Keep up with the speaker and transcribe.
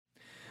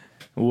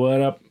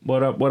What up?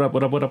 What up? What up?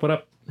 What up? What up? What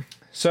up?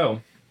 So,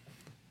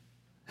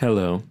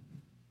 hello,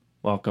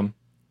 welcome.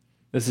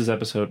 This is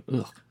episode.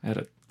 Ugh, I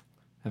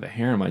have a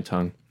hair on my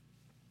tongue.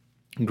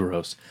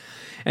 Gross.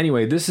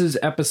 Anyway, this is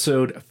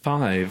episode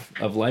 5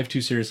 of Life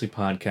Too Seriously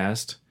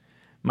podcast.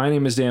 My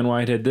name is Dan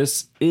Whitehead.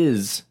 This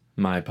is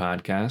my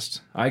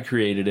podcast. I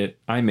created it.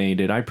 I made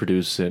it. I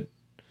produce it.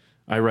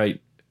 I write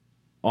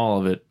all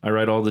of it. I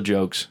write all the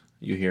jokes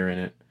you hear in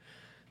it.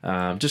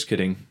 Just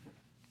kidding.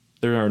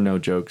 There are no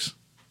jokes.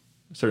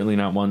 Certainly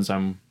not ones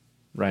I'm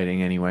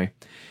writing anyway.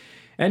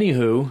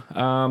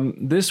 Anywho,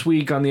 this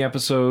week on the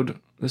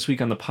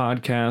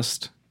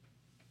podcast,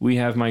 we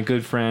have my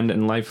good friend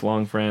and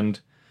lifelong friend,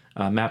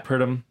 Matt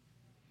Pridham.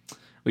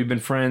 We've been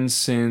friends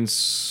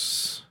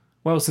since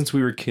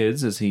we were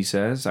kids, as he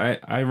says. I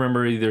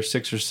remember either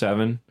 6 or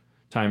 7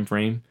 time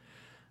frame.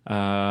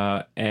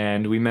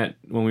 And we met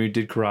when we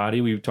did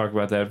karate. We talked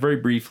about that very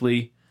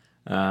briefly.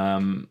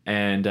 And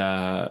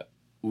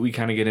we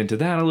kind of get into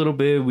that a little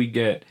bit. We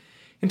get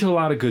into a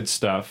lot of good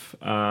stuff.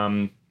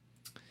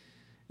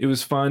 It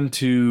was fun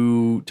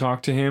to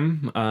talk to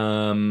him.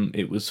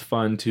 It was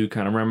fun to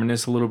kind of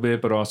reminisce a little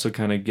bit, but also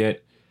kind of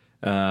get,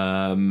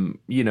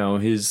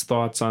 his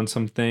thoughts on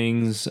some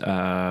things.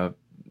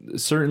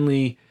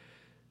 Certainly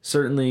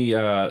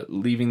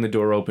leaving the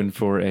door open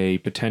for a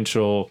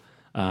potential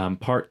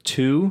part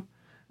 2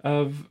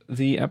 of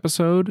the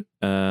episode.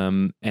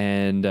 And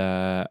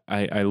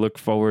I look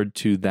forward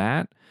to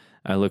that.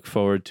 I look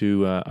forward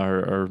to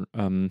our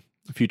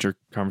future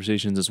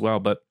conversations as well.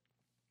 But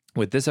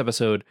with this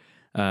episode,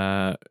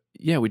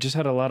 we just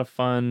had a lot of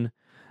fun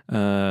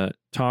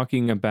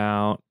talking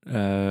about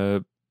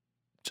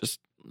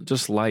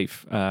just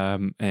life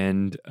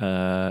and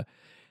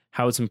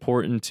how it's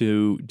important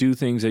to do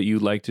things that you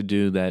like to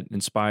do that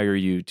inspire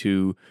you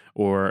to,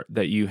 or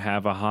that you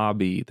have a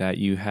hobby, that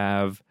you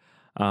have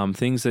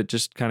things that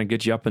just kind of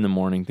get you up in the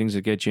morning, things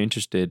that get you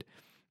interested.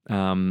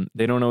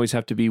 They don't always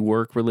have to be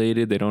work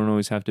related. They don't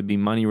always have to be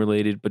money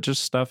related, but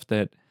just stuff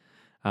that,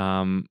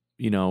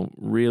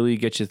 really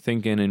get you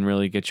thinking and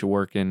really get you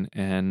working,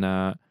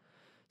 and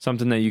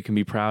something that you can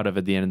be proud of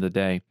at the end of the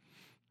day.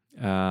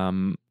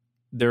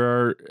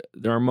 There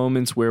are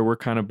moments where we're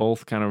kind of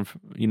both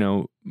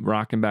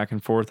rocking back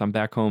and forth. I'm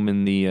back home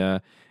in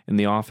the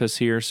office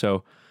here,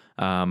 so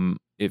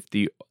if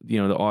the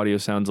audio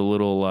sounds a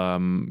little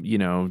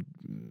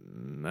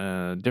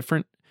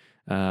different,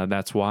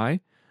 that's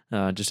why.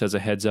 Just as a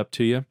heads up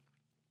to you.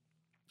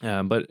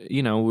 But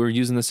we're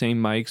using the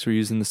same mics, we're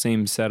using the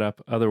same setup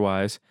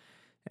otherwise,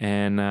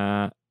 and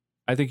I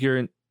think you're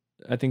in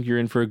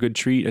for a good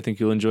treat. I think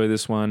you'll enjoy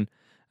this one.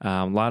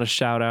 A lot of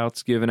shout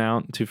outs given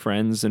out to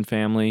friends and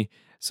family.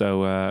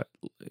 So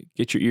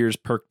get your ears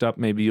perked up.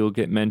 Maybe you'll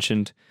get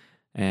mentioned.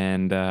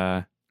 And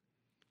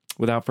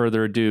without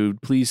further ado,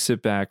 please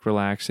sit back,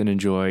 relax, and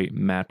enjoy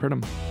Matt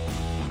Pridham.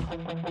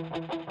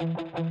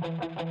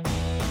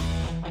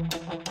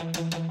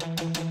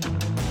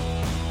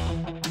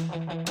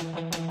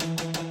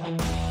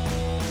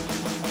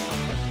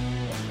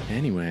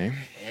 Anyway,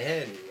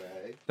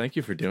 thank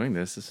you for doing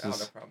this. No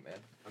problem, man.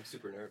 I'm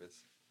super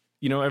nervous.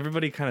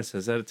 Everybody kind of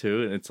says that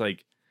too, and it's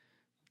like,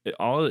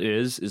 all it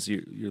is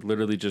you're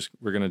literally just,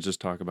 we're gonna just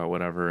talk about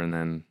whatever, and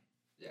then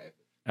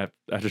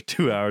after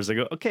 2 hours, I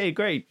go, okay,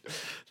 great,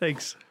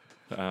 thanks.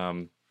 But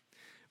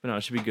no,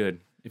 it should be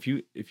good. If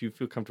you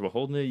feel comfortable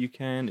holding it, you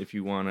can. If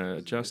you want to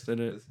adjust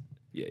it,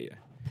 yeah.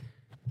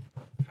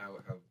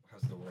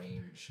 How's the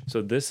range?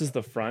 So this is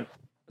the front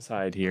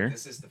side here.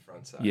 This is the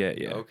front side.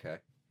 Yeah. Okay.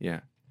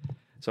 Yeah.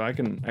 So I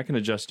can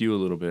adjust you a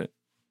little bit,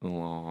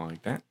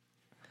 like that.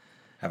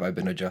 Have I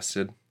been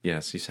adjusted?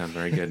 Yes, you sound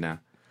very good now.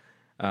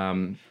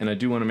 And I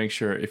do want to make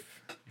sure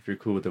if you're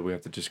cool with it, we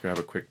have to just grab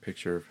a quick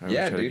picture of how we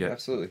try to get.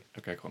 Absolutely.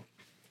 Okay, cool.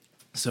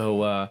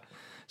 So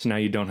now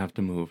you don't have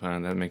to move.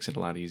 That makes it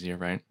a lot easier,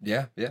 right?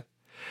 Yeah.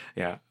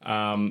 Yeah.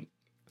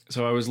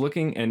 So I was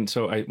looking, and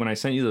so when I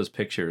sent you those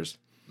pictures.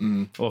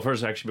 Well,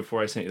 first, actually,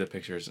 before I sent you the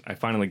pictures, I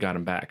finally got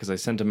them back because I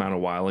sent them out a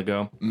while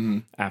ago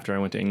after I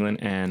went to England,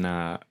 and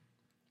I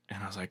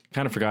was like,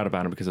 kind of forgot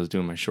about them because I was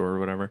doing my short or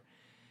whatever.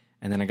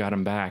 And then I got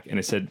them back, and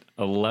it said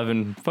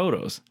 11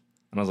 photos.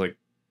 And I was like,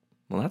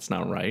 well, that's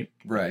not right.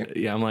 Right.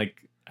 Yeah, I'm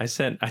like, I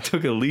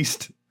took at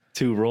least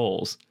 2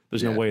 rolls.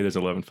 There's no way there's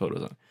 11 photos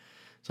on it.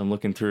 So I'm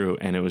looking through,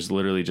 and it was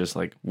literally just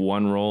like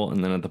one roll,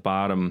 and then at the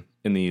bottom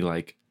in the,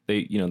 like,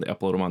 they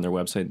upload them on their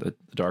website, the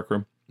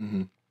darkroom.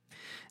 Mm-hmm.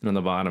 And on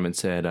the bottom it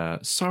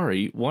said,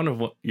 sorry, one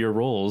or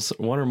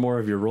more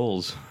of your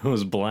rolls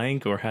was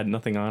blank or had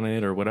nothing on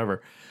it or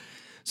whatever.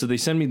 So they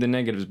send me the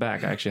negatives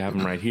back. I actually have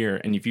them right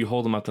here. And if you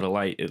hold them up to the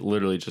light, it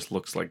literally just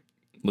looks like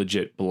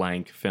legit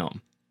blank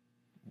film.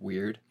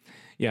 Weird.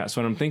 Yeah.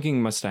 So what I'm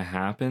thinking must have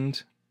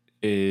happened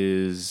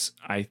is,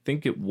 I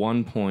think at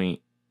one point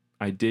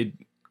I did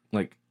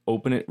like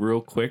open it real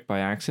quick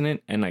by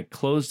accident, and I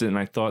closed it, and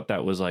I thought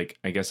that was like,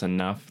 I guess,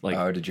 enough. Like,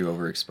 oh, did you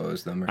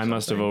overexpose them or something? I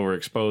must have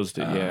overexposed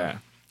it. Yeah.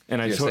 And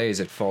I say, is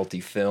it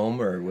faulty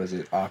film or was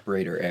it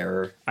operator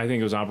error? I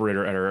think it was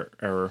operator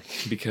error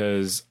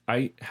because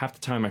half the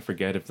time I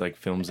forget if like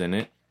film's in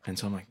it, and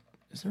so I'm like,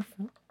 is there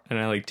film? And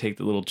I like take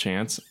the little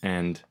chance,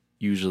 and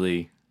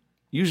usually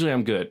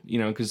I'm good, you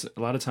know, because a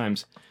lot of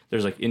times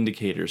there's like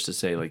indicators to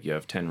say like you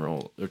have 10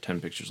 roll or 10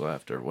 pictures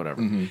left or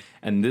whatever.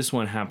 And this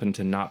one happened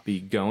to not be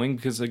going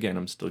because again,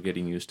 I'm still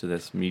getting used to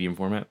this medium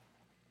format,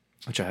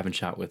 which I haven't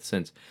shot with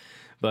since.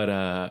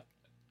 But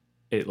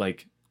it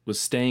like was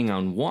staying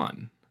on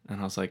one, and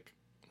I was like,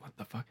 what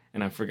the fuck?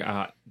 And I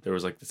forgot there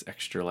was like this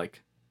extra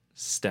like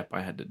step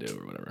I had to do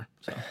or whatever.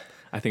 So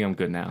I think I'm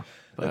good now.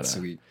 But, That's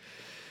sweet.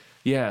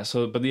 Yeah.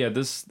 So, but yeah,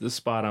 this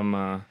spot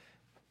I'm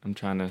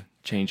trying to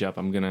change up.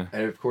 I'm gonna.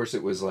 And of course,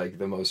 it was like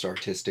the most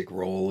artistic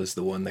roll is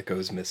the one that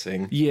goes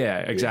missing. Yeah,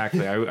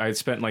 exactly. I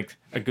spent like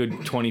a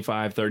good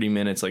 25, 30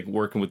 minutes like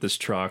working with this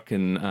truck,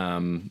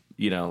 and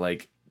you know,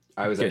 like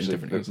I was getting actually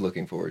different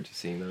looking forward to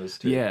seeing those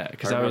too. Yeah,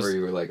 because I I remember was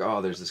you were like,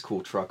 "Oh, there's this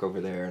cool truck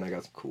over there," and I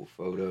got some cool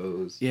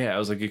photos. yeah, I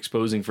was like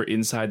exposing for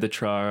inside the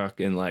truck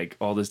and like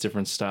all this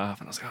different stuff,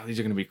 and I was like, oh, these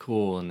are gonna be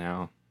cool, and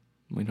now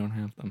we don't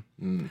have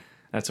them.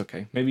 That's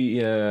okay. Maybe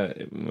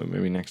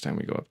next time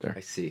we go up there. I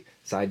see.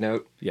 Side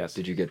note: Yes.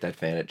 Did you get that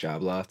fan at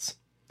Job Lots?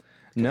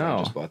 No, I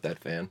just bought that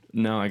fan.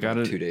 no, I got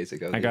it 2 days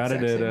ago. I the got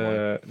it exact at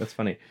same one. that's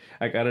funny.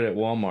 I got it at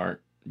Walmart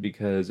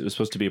because it was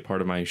supposed to be a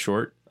part of my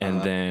short,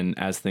 and then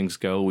as things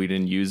go, we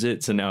didn't use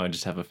it, so now I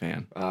just have a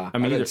fan. I've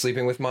been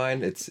sleeping with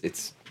mine.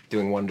 It's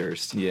doing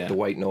wonders. Yeah. The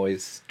white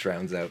noise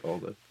drowns out all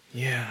the.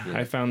 Yeah,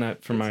 I found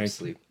that for Get my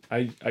some sleep.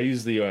 I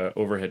use the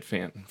overhead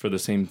fan for the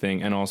same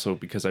thing, and also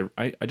because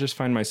I just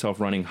find myself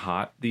running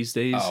hot these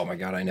days. Oh my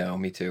god, I know.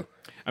 Me too.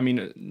 I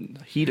mean,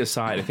 heat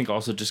aside, I think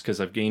also just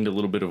because I've gained a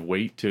little bit of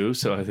weight too,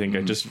 so I think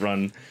I just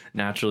run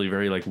naturally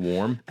very like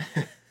warm.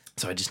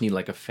 So I just need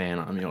like a fan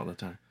on me all the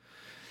time.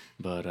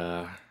 But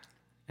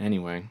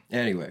anyway,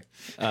 Anyway,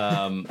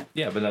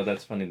 yeah, but no,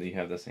 that's funny that you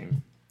have the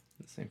same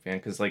fan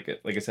because like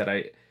I said,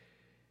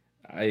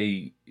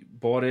 I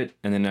bought it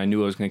and then I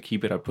knew I was going to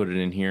keep it. I put it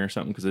in here or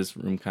something because this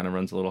room kind of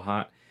runs a little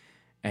hot,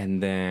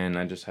 and then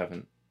I just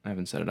haven't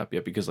set it up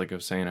yet because like I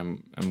was saying,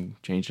 I'm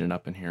changing it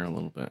up in here a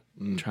little bit,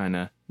 trying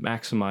to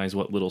maximize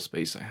what little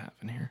space I have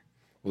in here.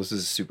 well, this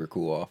is a super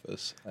cool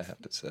office, I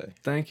have to say.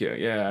 Thank you.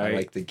 Yeah, I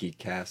like the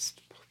Geekcast.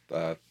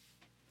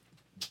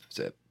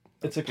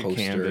 it's like poster. a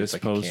canvas It's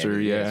like a poster.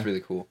 canvas. Yeah, It's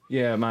really cool.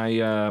 yeah.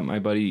 My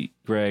buddy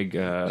Greg,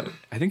 I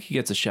think he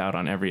gets a shout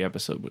on every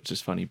episode, which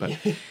is funny. But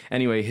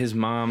anyway, his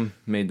mom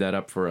made that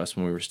up for us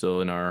when we were still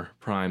in our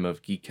prime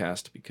of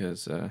Geekcast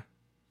because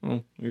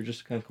well, we were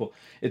just kind of cool.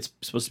 It's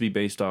supposed to be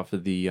based off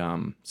of the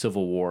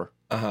Civil War,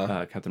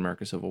 Captain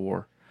America Civil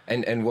War.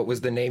 And what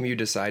was the name you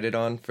decided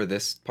on for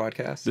this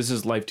podcast? This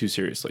is Life Too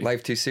Seriously.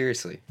 Life Too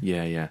Seriously.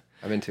 Yeah.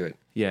 I'm into it.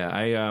 Yeah,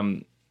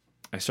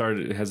 I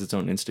started. It has its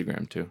own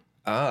Instagram too.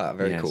 Ah,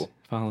 very Yes. cool.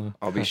 Follow.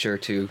 I'll be sure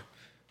to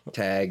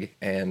tag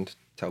and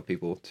tell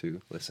people to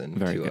listen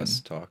Very to good. us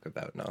talk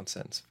about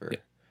nonsense for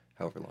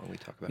however long we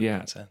talk about Yeah,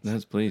 nonsense.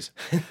 that's please.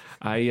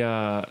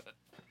 I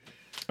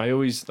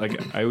always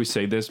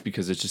say this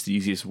because it's just the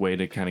easiest way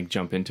to kind of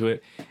jump into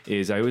it.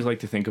 Is I always like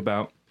to think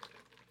about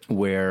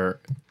where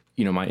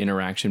my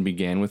interaction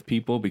began with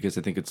people because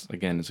I think it's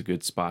a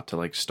good spot to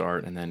like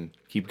start and then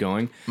keep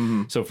going.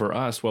 So for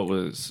us,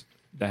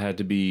 that had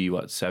to be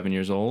 7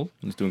 years old.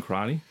 I was doing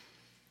karate.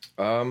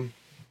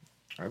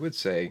 I would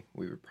say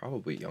we were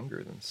probably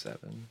younger than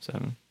 7.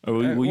 7.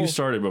 Oh, well, you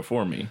started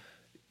before me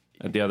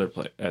at the other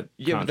place.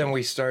 Yeah, but then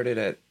we started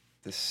at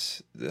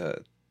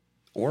the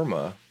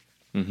Orma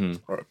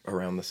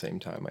around the same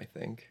time, I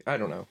think. I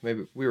don't know.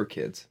 Maybe we were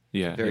kids.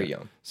 Yeah, Very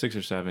young. 6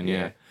 or 7.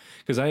 Yeah,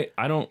 because I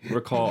don't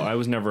recall. I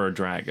was never a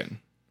dragon.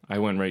 I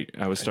went right.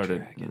 I was started.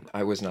 Dragon.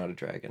 I was not a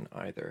dragon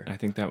either. I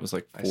think that was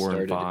like I 4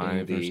 and started 5 in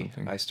or the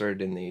something. I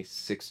started in the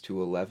 6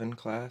 to 11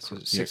 class.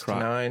 Was it Yeah, 6 to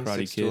 9, Karate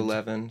 6 to Kids.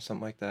 11,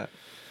 something like that.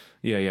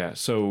 Yeah.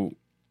 So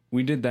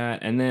we did that,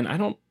 and then I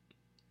don't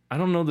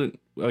know that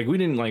we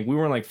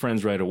weren't like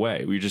friends right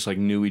away. We just like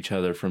knew each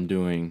other from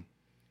doing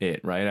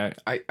it, right?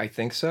 I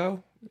think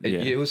so. Yeah.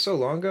 It was so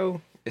long ago.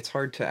 It's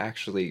hard to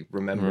actually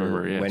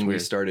remember yeah, it's when we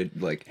weird.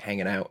 started like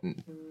hanging out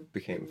and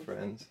became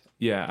friends.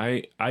 Yeah,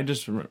 I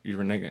just remember you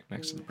were next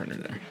to the printer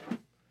there.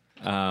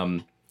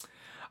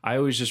 I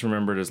always just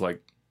remembered as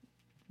like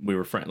we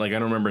were friends. Like I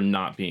don't remember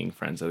not being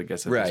friends. I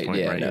guess at Right, this point,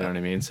 yeah, right? You no. know what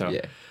I mean? So,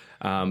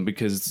 Yeah.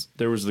 because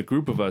there was the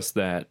group of us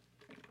that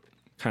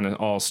kind of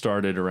all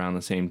started around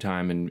the same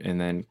time, and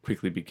then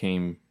quickly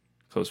became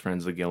close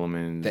friends. The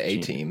Gillimans, The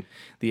A-Team.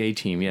 the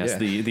A-Team, yes,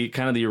 Yeah. the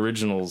kind of the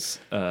originals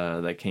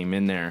that came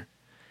in there,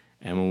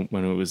 and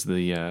when it was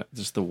the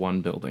just the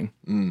one building,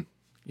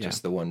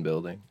 Just the one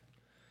building.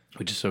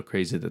 which is so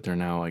crazy that they're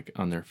now like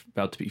on their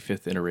about to be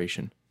 5th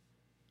iteration.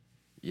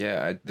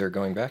 Yeah, they're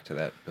going back to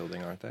that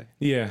building, aren't they?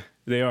 Yeah,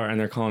 they are, and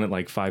they're calling it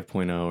like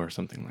 5.0 or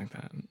something like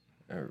that.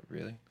 Oh,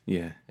 really?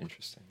 Yeah,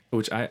 Interesting.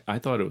 which I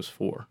thought it was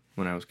 4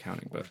 when I was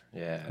counting, but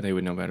Yeah, they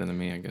would know better than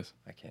me, I guess.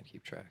 I can't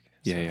keep track.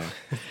 Yeah.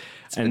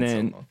 It's And been so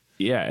then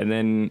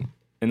long.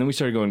 and then we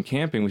started going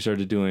camping. We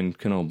started doing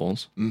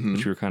canobles, Mm-hmm.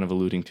 which we were kind of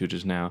alluding to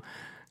just now.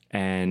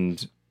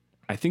 And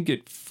I think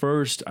at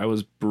first I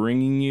was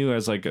bringing you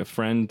as like a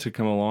friend to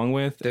come along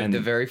with. The and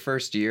very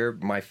first year,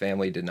 my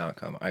family did not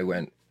come. I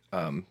went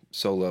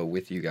solo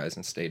with you guys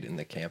and stayed in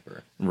the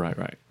camper. Right.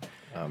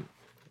 And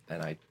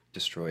I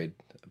destroyed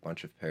a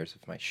bunch of pairs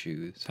of my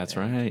shoes. That's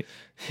right.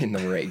 In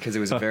the rain, because it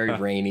was very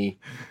rainy.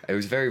 It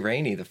was very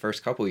rainy the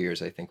first couple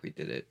years I think we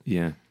did it.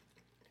 Yeah.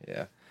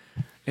 Yeah.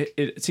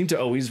 It seemed to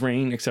always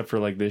rain, except for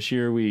like this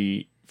year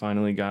we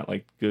finally got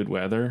like good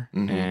weather,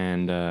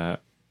 and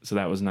so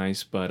that was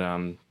nice. But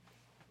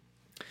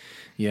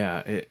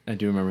yeah, I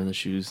do remember the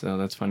shoes though.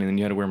 That's funny. Then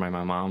you had to wear my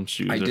mom's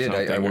shoes. I did.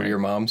 I wore your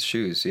mom's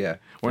shoes. Yeah.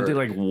 Weren't they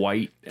like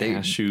white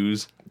ass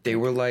shoes? They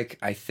were like,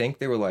 I think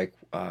they were like,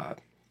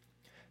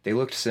 they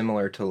looked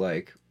similar to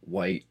like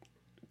white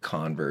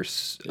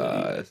Converse,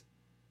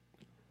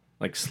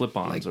 like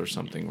slip-ons or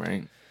something,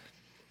 right?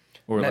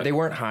 Or no, like, they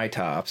weren't high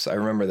tops. I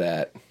remember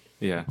that.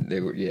 Yeah.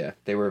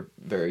 They were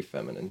very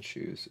feminine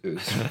shoes. It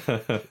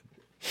was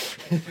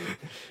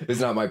it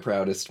was not my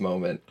proudest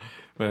moment,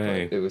 but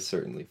hey, it was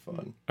certainly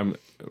fun.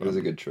 It was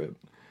a good trip.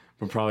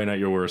 But probably not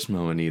your worst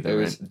moment either. It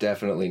was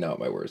definitely not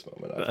my worst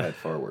moment. I've had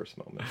far worse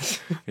moments.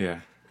 Yeah.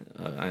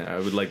 I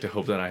would like to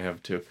hope that I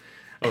have too.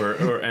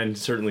 Or and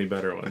certainly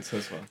better ones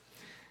as well.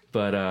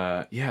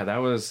 But yeah, that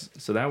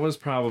was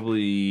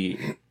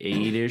probably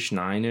 8-ish,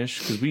 9-ish,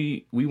 because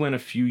we went a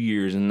few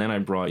years and then I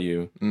brought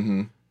you,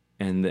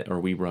 or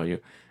we brought you,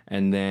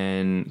 and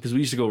then because we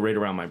used to go right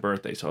around my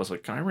birthday, so I was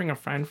like, can I bring a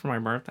friend for my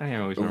birthday?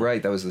 I always remember.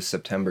 Right, that was the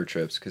September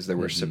trips, because there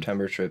were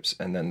September trips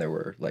and then there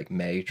were like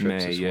May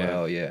trips as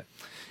well.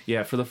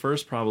 Yeah, for the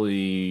first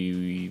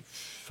probably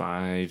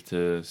 5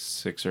 to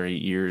 6 or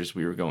 8 years,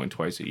 we were going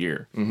twice a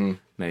year,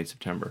 May,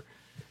 September.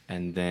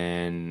 And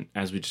then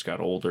as we just got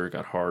older, it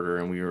got harder,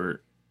 and we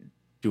were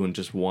doing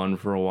just one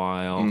for a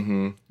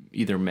while,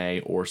 either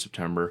May or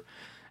September.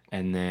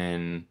 And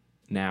then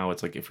now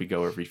it's like if we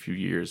go every few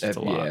years, it's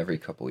a lot. Yeah, every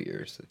couple of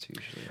years, that's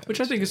usually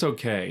which I think is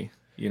okay,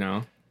 you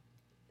know?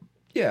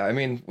 Yeah, I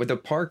mean, with the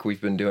park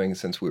we've been doing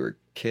since we were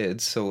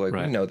kids, so like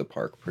we know the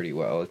park pretty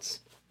well.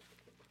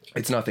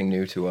 It's nothing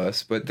new to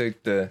us, but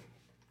the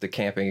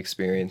camping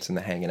experience and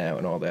the hanging out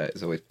and all that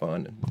is always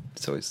fun, and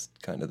it's always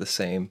kind of the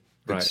same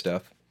good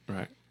stuff.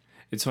 Right.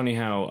 It's funny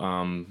how,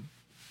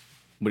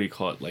 what do you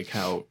call it? Like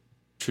how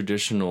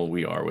traditional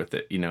we are with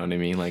it. You know what I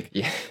mean? Like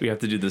we have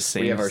to do the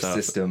same. We have our stuff.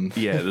 system.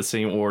 Yeah, the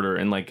same order.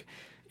 And like,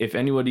 if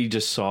anybody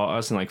just saw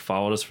us and like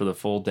followed us for the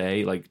full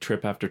day, like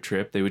trip after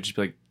trip, they would just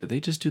be like, did they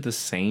just do the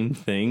same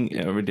thing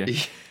every day?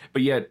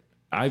 But yet,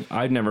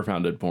 I've never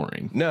found it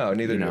boring. No,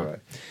 neither do I.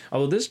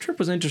 Although this trip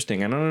was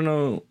interesting. I don't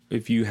know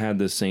if you had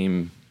the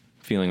same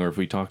feeling or if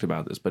we talked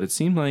about this, but it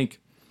seemed like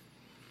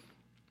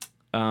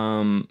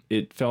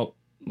it felt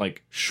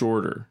like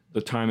shorter.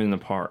 The time in the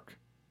park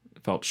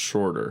felt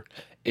shorter.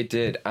 It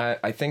did.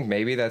 I think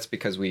maybe that's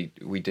because we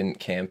didn't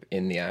camp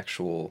in the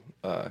actual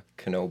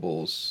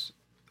Knoebels.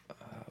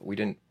 We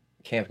didn't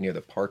camp near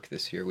the park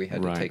this year. We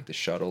had to take the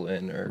shuttle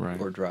in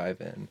or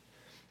drive in.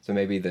 So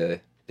maybe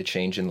the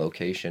change in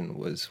location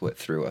was what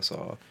threw us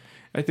off.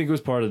 I think it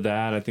was part of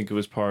that. I think it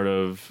was part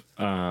of,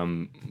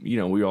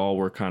 we all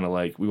were kind of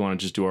like, we want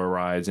to just do our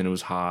rides, and it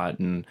was hot,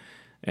 and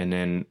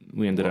then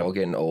we ended up all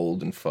getting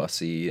old and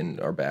fussy,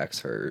 and our backs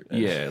hurt.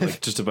 Yeah,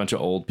 like just a bunch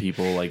of old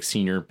people, like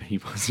senior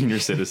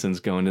citizens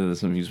going to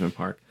this amusement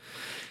park.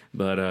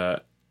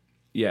 But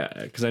yeah,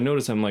 because I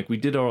noticed I'm like, we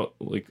did all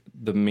like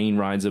the main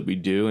rides that we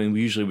do, and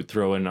we usually would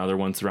throw in other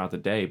ones throughout the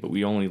day, but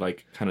we only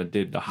like kind of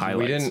did the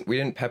highlights. We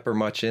didn't pepper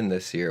much in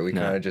this year. We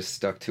kind of just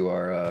stuck to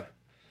our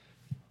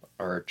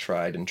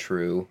tried and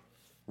true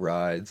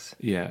rides.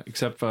 Yeah,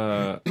 except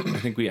I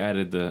think we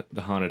added the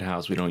haunted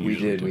house. We don't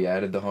usually do. We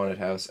added the haunted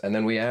house, and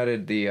then we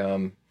added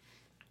the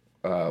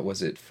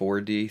was it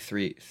 4D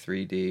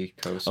 3D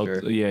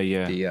coaster? Oh,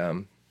 yeah.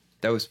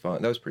 That was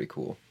fun. That was pretty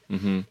cool.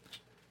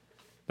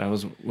 That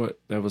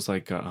was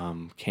like a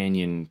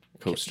canyon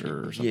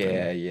coaster or something.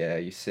 Yeah.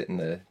 You sit in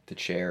the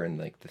chair in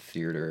like the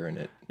theater,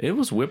 and it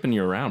was whipping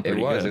you around pretty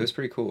good. It was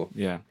pretty cool.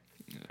 Yeah.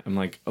 I'm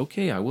like,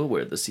 okay, I will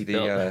wear the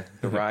seatbelt.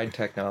 The ride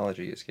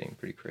technology is getting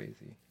pretty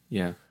crazy.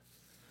 Yeah.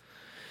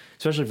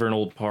 Especially for an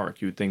old park,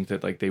 you would think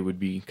that like they would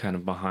be kind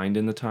of behind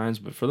in the times,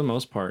 but for the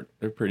most part,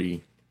 they're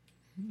pretty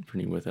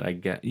with it. I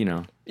get,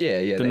 Yeah.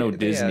 They're no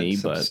Disney,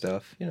 some but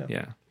stuff,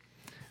 Yeah.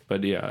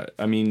 But yeah,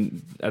 I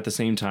mean, at the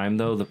same time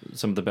though,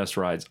 some of the best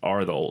rides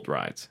are the old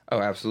rides.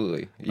 Oh,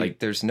 absolutely.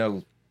 There's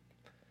no,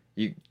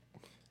 you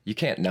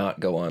can't not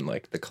go on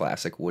like the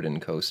classic wooden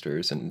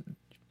coasters and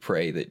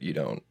pray that you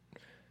don't,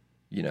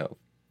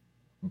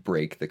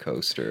 break the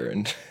coaster,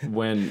 and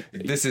when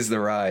this is the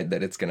ride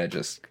that it's gonna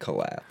just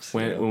collapse.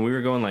 When we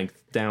were going like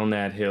down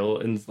that hill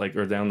and like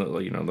or down the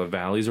the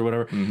valleys or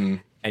whatever,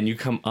 and you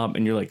come up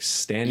and you're like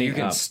standing up.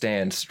 You can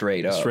stand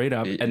straight up,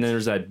 and then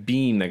there's that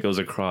beam that goes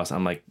across.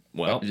 I'm like,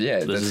 well,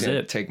 this is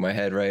it. Take my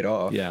head right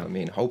off. Yeah, I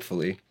mean,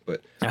 hopefully,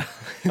 but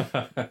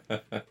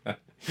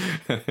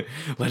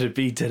let it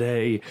be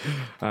today.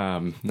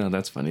 No,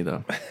 that's funny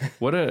though.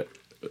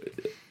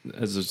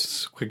 As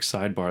a quick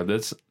sidebar,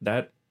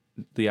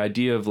 the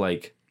idea of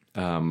like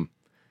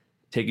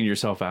taking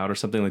yourself out or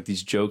something, like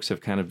these jokes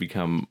have kind of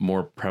become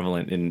more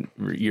prevalent in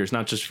years,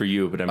 not just for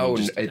you, but I mean,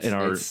 just in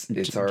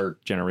our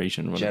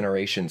generation,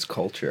 generation's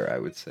culture, I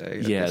would say.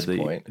 At this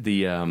point.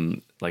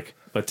 The like,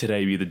 but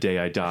today be the day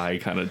I die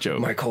kind of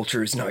joke. My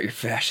culture is not your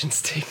fashion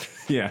statement.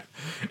 Yeah,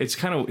 it's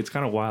kind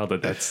of wild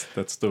that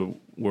that's the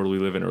world we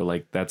live in, or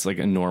like that's like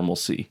a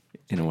normalcy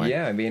in a way.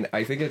 Yeah, I mean,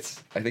 I think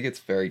it's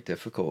very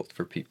difficult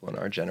for people in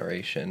our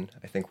generation.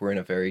 I think we're in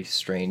a very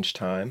strange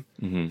time,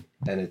 and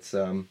it's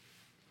a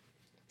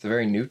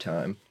very new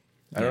time.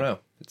 I don't know.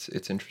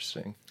 It's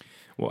interesting.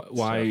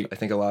 Why? So I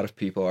think a lot of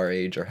people our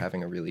age are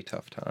having a really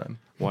tough time.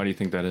 Why do you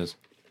think that is?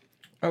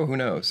 Oh, who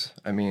knows?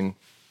 I mean,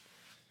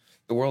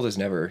 the world is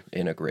never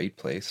in a great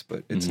place,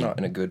 but it's not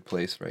in a good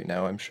place right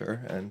now, I'm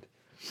sure, and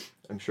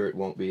I'm sure it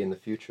won't be in the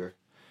future.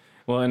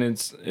 Well, and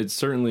it's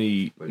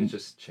certainly... But it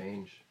just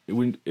changed.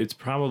 It's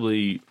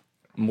probably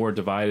more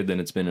divided than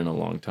it's been in a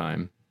long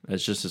time.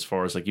 It's just as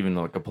far as like even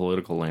like a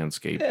political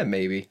landscape. Yeah,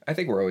 maybe. I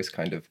think we're always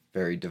kind of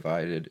very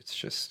divided. It's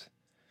just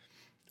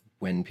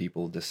when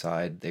people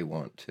decide they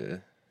want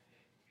to,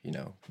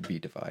 be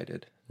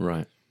divided.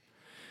 Right.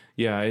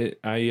 Yeah,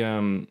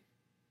 I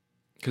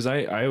because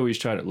I always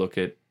try to look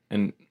at,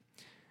 and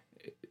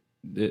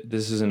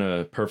this isn't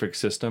a perfect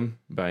system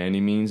by any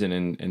means,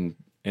 and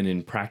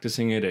in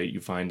practicing it,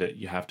 you find that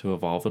you have to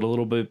evolve it a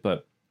little bit,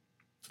 but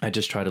I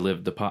just try to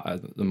live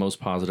the most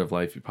positive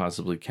life you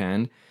possibly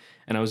can.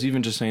 And I was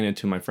even just saying it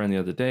to my friend the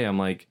other day. I'm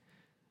like,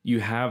 you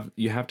have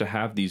to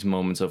have these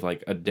moments of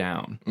like a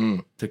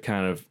down to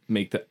kind of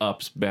make the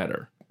ups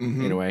better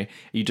in a way.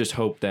 You just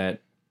hope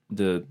that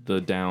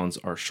the downs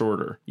are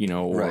shorter,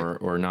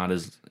 or not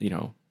as,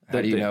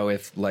 How do you know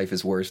if life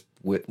is worth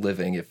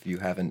living if you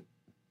haven't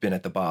been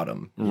at the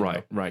bottom?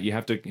 Right. You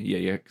have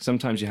to,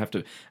 sometimes you have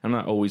to, I'm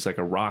not always like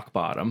a rock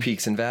bottom.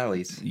 Peaks and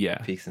valleys. Yeah.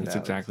 Peaks and valleys.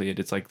 That's exactly it.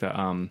 It's like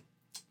the,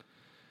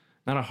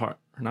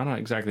 not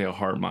exactly a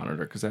heart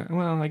monitor, because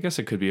I guess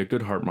it could be a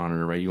good heart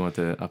monitor, right? You want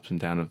the ups and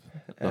downs of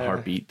the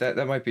heartbeat.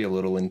 That might be a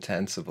little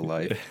intense of a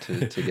life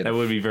to get. That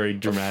would be very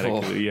dramatic.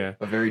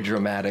 A very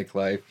dramatic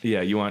life.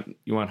 Yeah, you want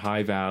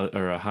high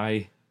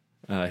high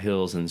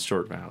hills and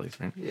short valleys,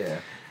 right? Yeah.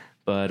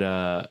 But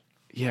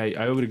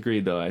I would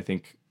agree though. I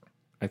think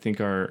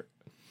our,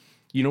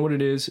 you know what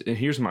it is. And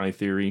here's my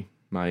theory,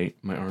 my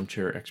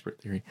armchair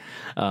expert theory,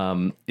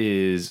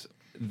 is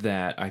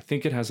that I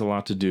think it has a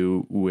lot to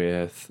do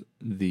with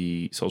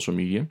the social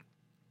media.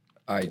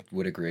 I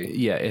would agree.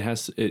 Yeah,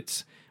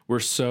 we're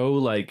so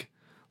like,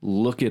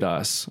 look at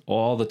us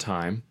all the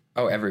time.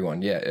 Oh,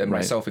 everyone. Yeah.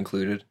 Myself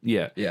included.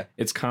 Yeah. Yeah.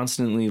 It's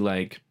constantly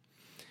like,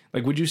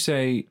 would you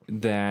say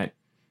that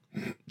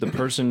the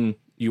person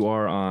you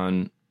are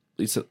on,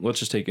 let's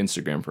just take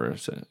Instagram for a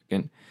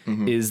second,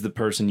 is the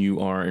person you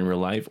are in real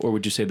life? Or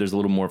would you say there's a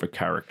little more of a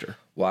character?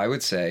 Well, I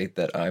would say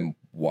that I'm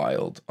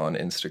wild on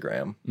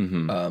Instagram.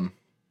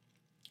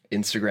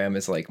 Instagram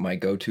is like my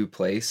go-to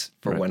place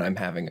for when I'm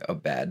having a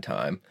bad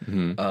time.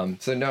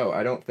 So no,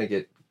 I don't think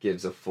it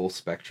gives a full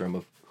spectrum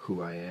of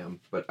who I am,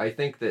 but I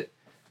think that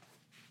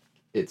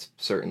it's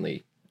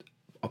certainly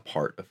a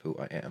part of who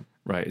I am.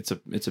 Right. It's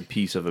a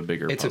piece of a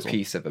bigger puzzle. It's a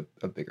piece of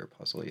a bigger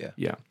puzzle. Yeah.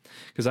 Yeah.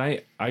 Because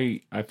I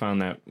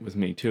found that with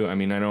me too. I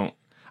mean, I'm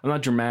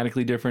not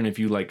dramatically different if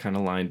you like kind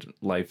of lined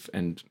life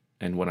and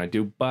what I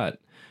do, but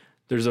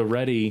there's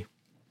already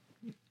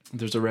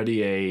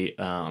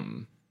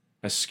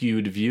a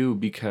skewed view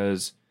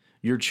because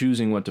you're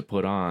choosing what to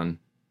put on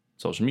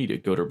social media,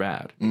 good or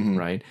bad,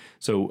 right?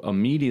 So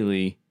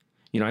immediately,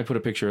 I put a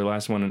picture. The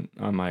last one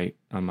on my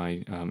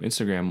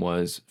Instagram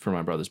was for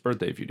my brother's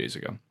birthday a few days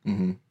ago.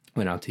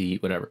 Went out to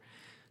eat, whatever.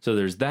 So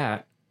there's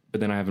that,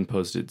 but then I haven't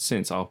posted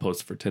since. I'll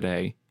post for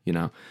today,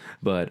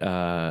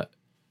 But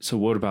so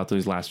what about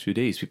those last few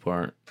days? People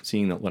aren't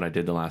seeing what I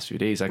did the last few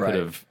days. I could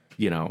have,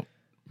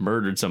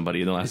 murdered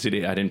somebody in the last few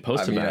days. I didn't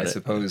post about it. I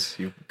suppose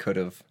you could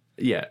have.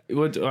 Yeah,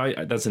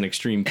 that's an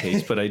extreme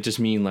case, but I just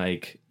mean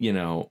like,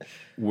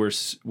 we're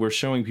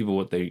showing people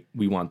what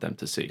we want them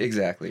to see.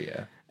 Exactly,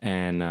 yeah.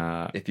 And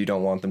if you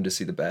don't want them to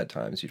see the bad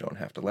times, you don't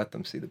have to let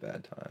them see the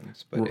bad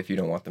times. But if you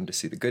don't want them to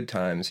see the good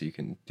times, you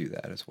can do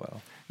that as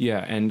well.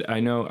 Yeah, and I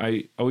know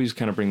I always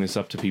kind of bring this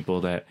up to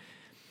people that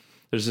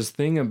there's this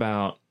thing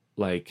about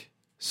like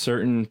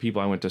certain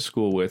people I went to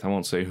school with. I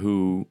won't say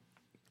who.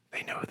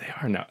 They know who they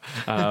are now.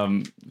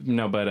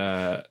 No,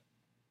 but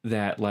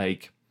that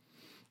like.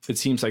 It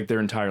seems like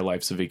their entire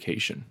life's a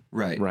vacation.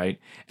 Right.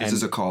 Right. This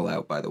is a call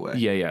out, by the way.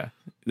 Yeah.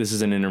 This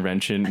is an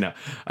intervention.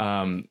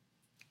 No.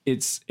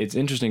 It's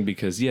interesting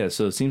because,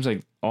 so it seems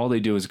like all they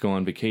do is go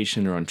on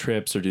vacation or on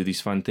trips or do these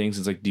fun things.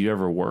 It's like, do you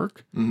ever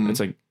work? It's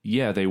like,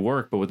 yeah, they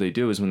work. But what they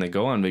do is when they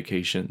go on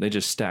vacation, they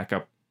just stack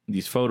up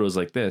these photos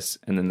like this,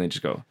 and then they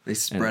just go. They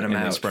spread them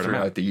out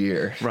throughout the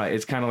year. Right.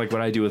 It's kind of like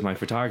what I do with my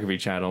photography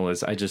channel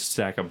is I just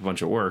stack up a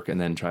bunch of work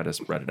and then try to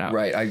spread it out.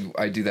 Right.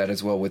 I do that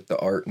as well with the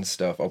art and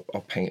stuff.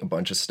 I'll paint a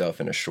bunch of stuff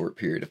in a short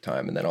period of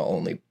time, and then I'll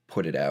only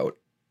put it out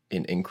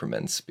in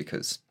increments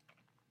because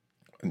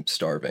I'm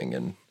starving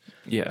and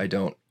I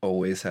don't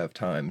always have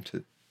time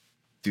to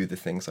do the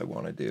things I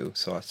want to do.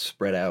 So I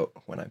spread out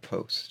when I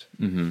post.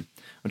 Mm-hmm.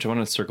 Which I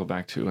want to circle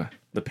back to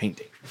the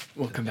painting.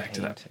 We'll come back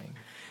to that.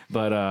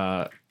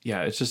 But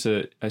yeah, it's just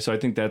so I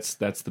think that's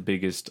the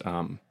biggest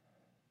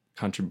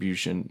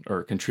contribution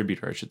or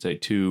contributor, I should say,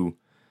 to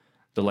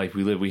the life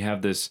we live. We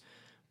have this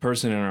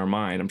person in our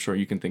mind. I'm sure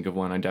you can think of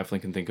one. I definitely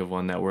can think of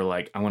one that we're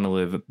like, I want to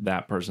live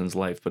that person's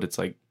life. But it's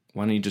like,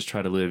 why don't you just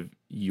try to live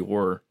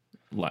your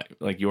life,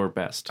 like your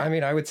best? I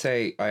mean, I would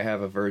say I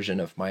have a version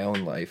of my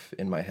own life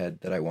in my head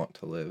that I want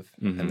to live,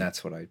 and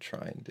that's what I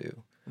try and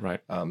do. Right.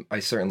 I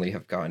certainly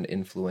have gotten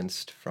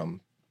influenced from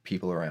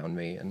people around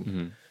me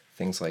and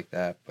things like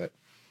that, but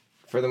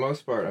for the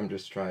most part, I'm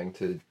just trying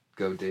to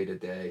go day to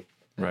day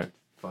and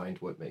find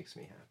what makes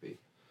me happy.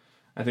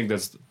 I think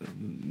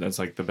that's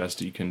like the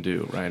best you can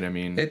do, right? I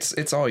mean,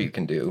 it's all you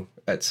can do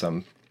at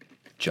some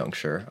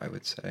juncture, I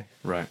would say.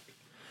 Right.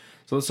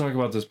 So let's talk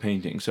about this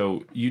painting.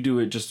 So you do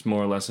it just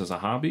more or less as a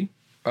hobby?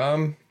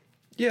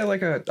 Yeah,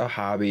 like a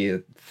hobby, a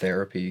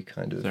therapy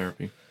kind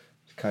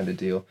of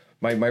deal.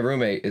 My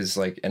roommate is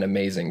like an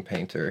amazing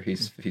painter.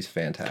 He's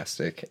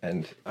fantastic,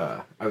 and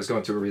I was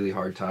going through a really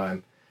hard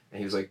time, and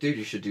he was like, "Dude,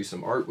 you should do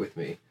some art with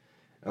me."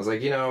 I was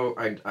like,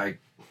 I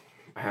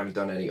haven't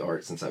done any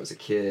art since I was a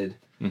kid.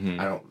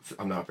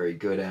 I'm not very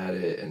good at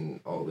it,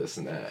 and all this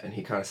and that. And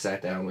he kind of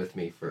sat down with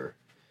me for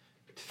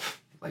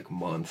like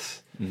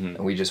months, and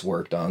we just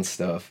worked on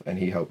stuff, and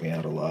he helped me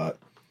out a lot,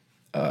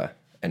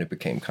 and it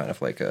became kind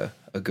of like a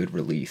good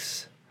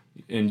release.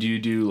 And do you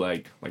do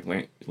like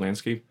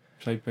landscape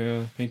type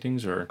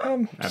paintings or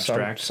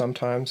abstract?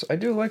 Sometimes I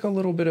do like a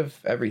little bit of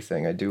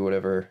everything. I do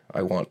whatever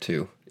I want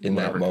to in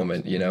that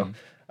moment, you know.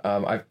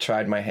 I've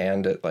tried my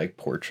hand at like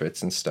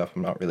portraits and stuff.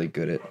 I'm not really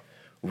good at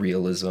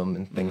realism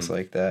and things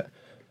like that.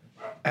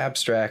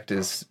 Abstract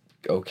is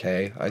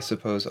okay, I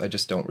suppose. I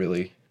just don't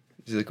really.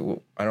 Like,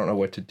 I don't know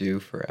what to do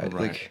for it.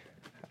 Like,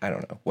 I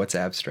don't know what's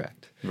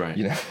abstract. Right.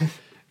 You know.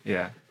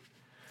 Yeah.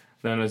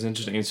 That is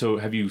interesting. And so,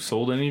 have you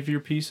sold any of your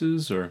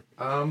pieces, or?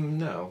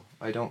 No,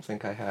 I don't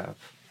think I have.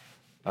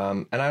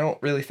 And I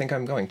don't really think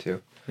I'm going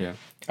to. Yeah.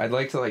 I'd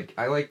like to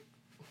I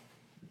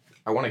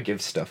want to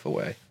give stuff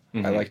away.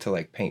 I like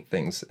to paint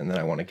things, and then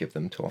I want to give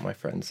them to all my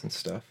friends and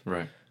stuff.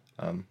 Right.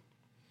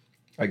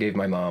 I gave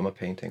my mom a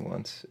painting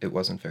once. It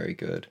wasn't very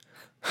good.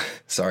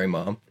 Sorry,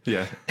 Mom.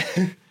 Yeah.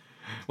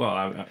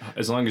 Well,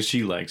 as long as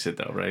she likes it,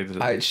 though, right?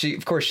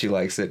 Of course she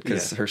likes it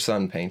because her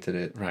son painted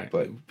it. Right.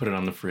 But put it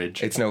on the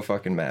fridge. It's no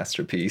fucking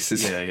masterpiece.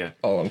 It's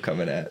all I'm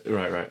coming at.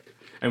 Right.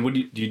 And what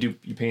do you do?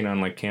 You paint on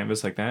like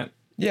canvas like that?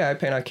 Yeah, I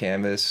paint on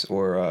canvas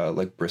or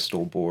like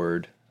Bristol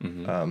board.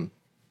 Whatever.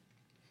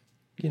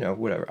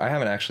 I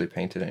haven't actually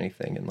painted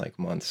anything in like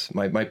months.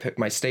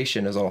 My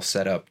station is all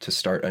set up to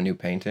start a new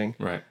painting.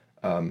 Right.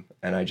 And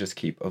I just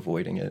keep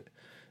avoiding it.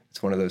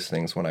 It's one of those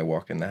things when I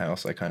walk in the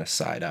house, I kind of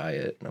side-eye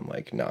it, and I'm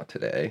like, not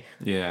today.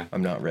 Yeah.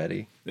 I'm not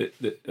ready.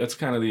 That's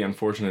kind of the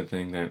unfortunate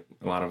thing that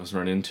a lot of us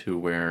run into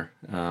where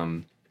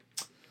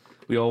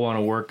we all want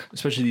to work,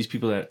 especially these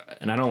people that,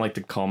 and I don't like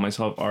to call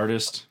myself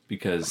artist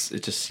because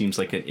it just seems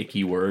like an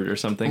icky word or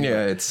something.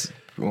 Yeah, it's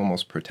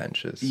almost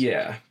pretentious.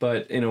 Yeah,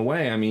 but in a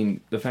way, I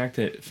mean, the fact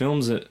that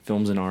film's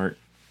an art,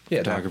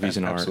 photography's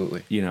an art,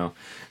 absolutely.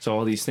 So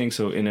all these things.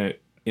 So in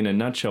a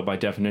nutshell, by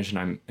definition,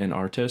 I'm an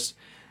artist,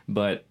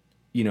 but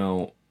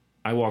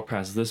I walk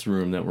past this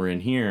room that we're in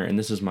here, and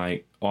this is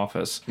my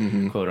office,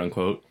 quote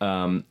unquote.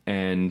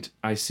 And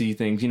I see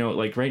things,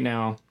 like right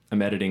now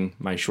I'm editing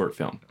my short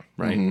film,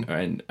 right?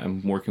 And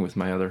I'm working with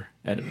my other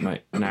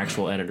an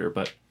actual editor,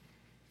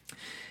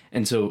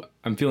 and so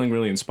I'm feeling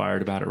really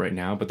inspired about it right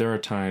now. But there are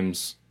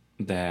times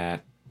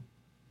that,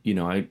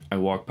 I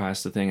walk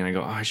past the thing and I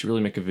go, oh, I should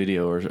really make a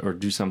video or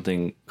do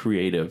something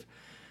creative.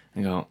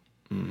 I go,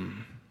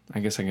 I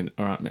guess I can,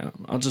 or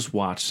I'll just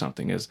watch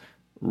something as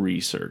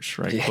research,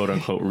 right? Quote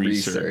unquote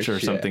research or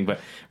something. But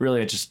really,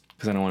 because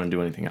I don't want to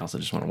do anything else. I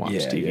just want to watch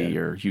TV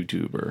or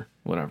YouTube or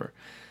whatever.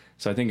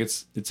 So I think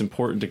it's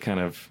important to kind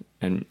of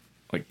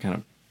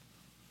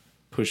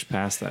push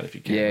past that if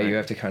you can. Yeah, right? You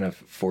have to kind of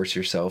force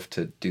yourself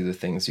to do the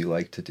things you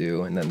like to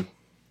do, and then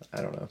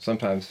I don't know.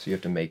 Sometimes you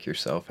have to make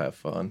yourself have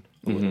fun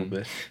a little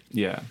bit.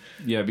 Yeah,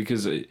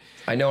 because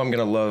I know I'm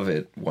gonna love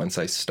it once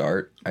I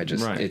start.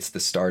 It's the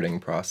starting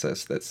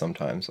process that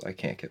sometimes I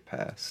can't get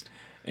past.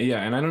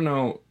 Yeah, and I don't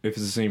know if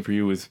it's the same for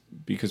you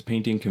because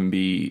painting can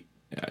be,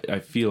 I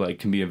feel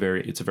like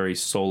it's a very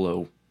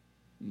solo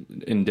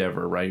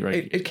endeavor, right?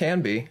 It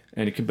can be,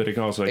 and but it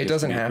can also. It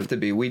doesn't have to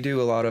be. We do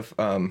a lot of,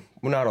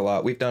 not a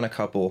lot. We've done a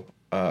couple,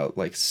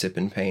 like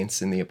sipping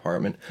paints in the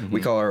apartment.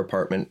 We call our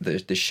apartment the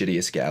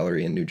shittiest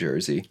gallery in New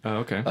Jersey.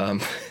 Oh, okay.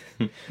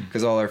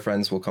 Because all our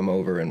friends will come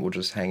over and we'll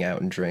just hang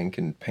out and drink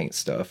and paint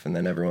stuff, and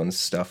then everyone's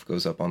stuff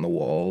goes up on the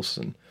walls,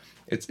 and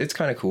it's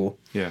kind of cool.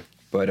 Yeah.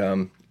 But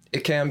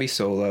it can be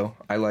solo.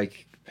 I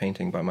like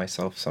painting by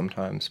myself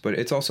sometimes, but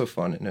it's also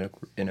fun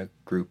in a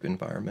group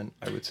environment,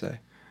 I would say.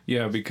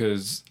 Yeah,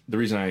 because the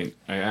reason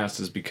I asked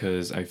is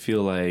because I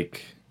feel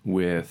like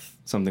with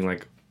something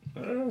like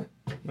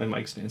my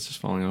mic stand's just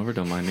falling over,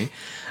 don't mind me.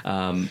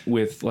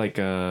 With like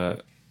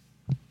a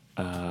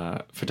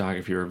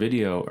photography or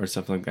video or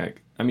something like that.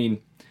 I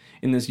mean,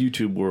 in this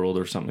YouTube world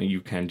or something,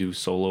 you can do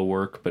solo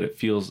work, but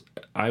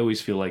I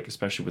always feel like,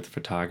 especially with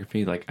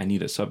photography, like I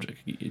need a subject.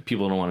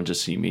 People don't want to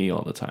just see me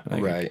all the time.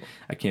 Like, right.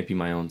 I can't be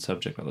my own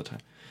subject all the time.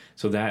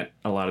 So that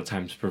a lot of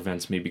times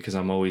prevents me because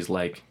I'm always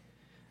like,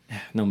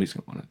 nobody's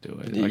going to want to do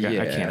it. Like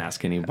I can't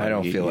ask anybody. I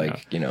don't feel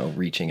like,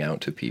 reaching out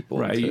to people.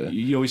 Right.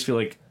 You always feel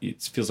like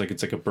it feels like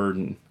it's like a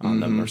burden on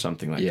them or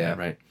something like that.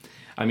 Right.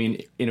 I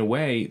mean, in a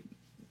way,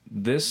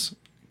 this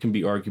can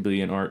be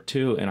arguably an art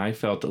too, and I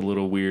felt a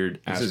little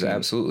weird. This is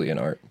absolutely an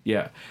art.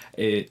 Yeah,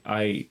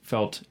 I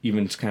felt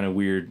even kind of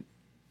weird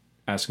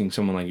asking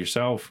someone like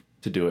yourself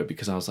to do it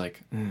because I was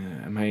like,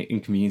 am I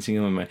inconveniencing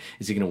him?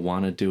 Is he going to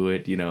want to do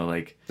it? No,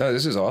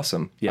 this is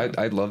awesome. Yeah,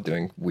 I love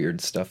doing weird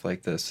stuff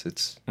like this.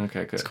 It's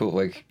okay, good. It's cool.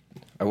 Like,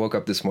 I woke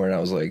up this morning, I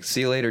was like,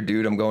 see you later,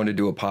 dude, I'm going to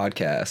do a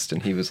podcast.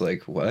 And he was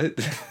like, what?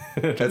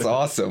 That's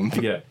awesome.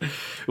 Yeah.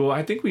 Well,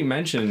 I think we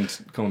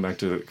mentioned, going back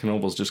to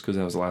Knoebels, just because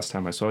that was the last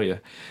time I saw you,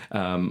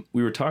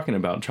 we were talking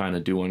about trying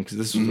to do one, because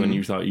this was when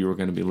you thought you were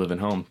going to be living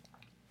home.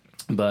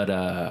 But,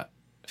 I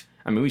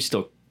mean, we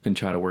still can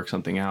try to work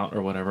something out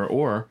or whatever.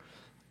 Or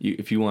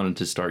if you wanted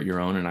to start your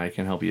own, and I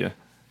can help you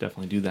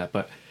definitely do that.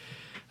 But,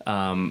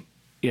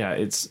 yeah,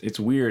 it's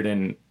weird.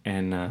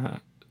 And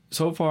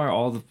so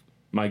far,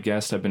 my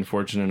guests have been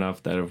fortunate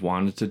enough that have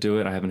wanted to do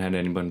it. I haven't had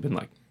anyone been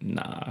like,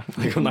 nah,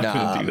 I'm not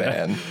going to do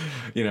that. Man.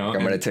 I'm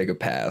going to take a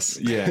pass.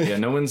 Yeah.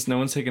 No one's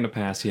taken a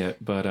pass yet,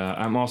 but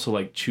I'm also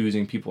like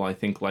choosing people I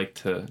think like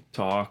to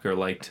talk or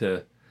like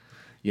to,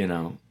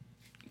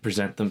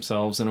 present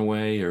themselves in a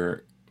way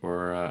or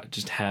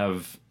just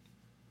have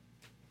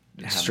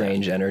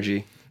strange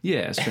energy.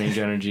 Yeah, strange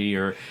energy.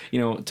 Or,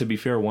 to be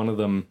fair, one of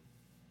them,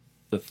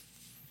 the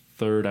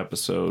third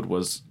episode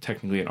was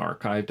technically an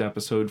archived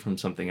episode from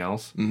something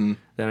else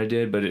that I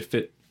did, but it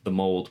fit the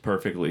mold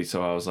perfectly.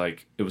 So I was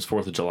like, it was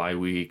 4th of July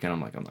week, and I'm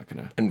like, I'm not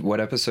gonna. And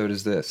what episode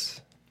is this?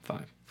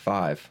 5.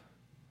 5.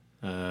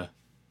 5.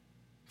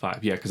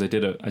 Yeah, because I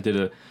did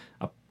a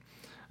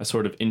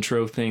sort of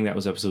intro thing that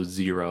was episode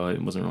 0.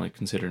 It wasn't really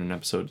considered an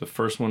episode. The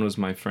first one was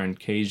my friend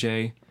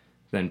KJ,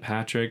 then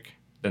Patrick,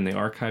 then the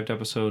archived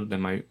episode,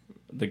 then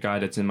the guy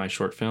that's in my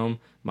short film,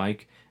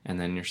 Mike,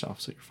 and then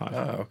yourself. So you're 5.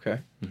 Oh,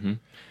 okay. Mm-hmm.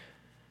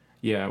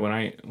 Yeah, when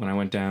I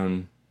went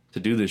down to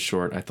do this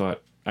short,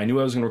 I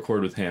knew I was going to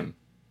record with him,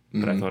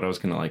 but I thought I was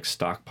going to like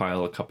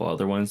stockpile a couple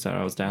other ones that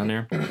I was down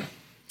there,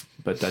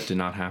 but that did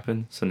not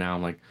happen. So now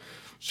I'm like,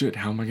 shit,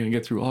 how am I going to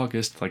get through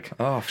August? Like,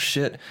 oh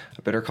shit,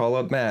 I better call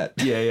up Matt.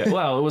 Yeah.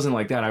 Well, it wasn't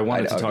like that. I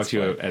wanted to talk to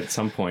you at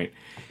some point,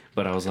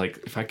 but I was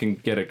like, if I can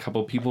get a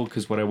couple people,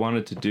 because what I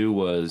wanted to do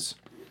was,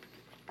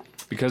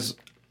 because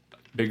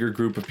a bigger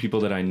group of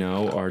people that I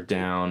know are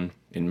down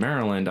in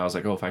Maryland, I was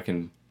like, oh, if I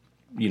can,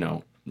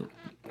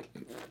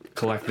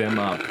 collect them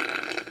up,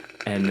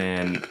 and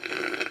then,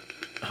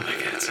 oh my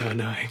god, it's so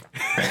annoying.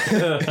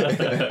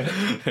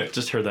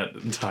 Just heard that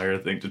entire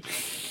thing.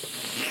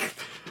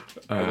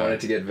 I wanted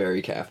to get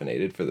very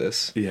caffeinated for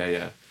this.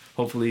 Yeah.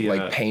 Hopefully,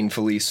 like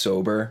painfully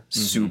sober,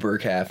 super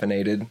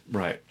caffeinated.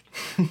 Right.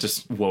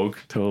 Just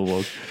total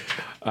woke.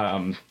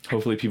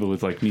 Hopefully, people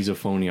with like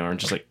misophonia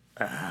aren't just like,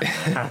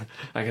 I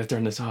gotta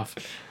turn this off,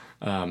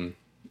 or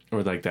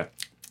like that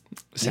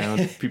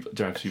sound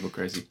drives people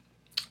crazy.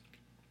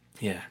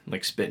 Yeah,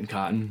 like spitting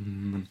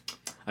cotton.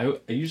 I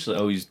usually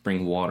always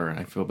bring water, and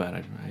I feel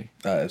bad.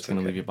 I was going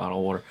to leave you a bottle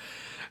of water.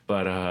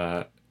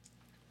 But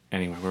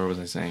anyway, where was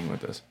I saying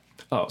with this?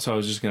 Oh, so I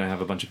was just going to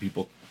have a bunch of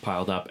people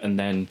piled up and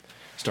then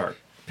start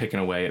picking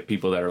away at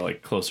people that are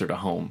like closer to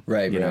home.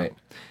 Right.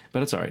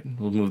 But it's all right.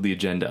 We'll move the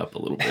agenda up a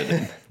little bit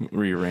and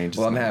rearrange.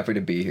 Well, I'm happy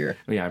to be here.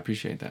 Yeah, I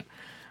appreciate that.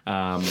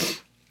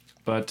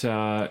 But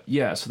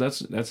yeah, so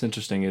that's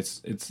interesting.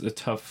 It's a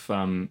tough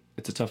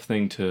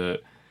thing to,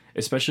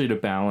 especially to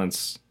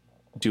balance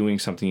doing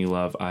something you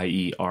love,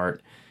 i.e.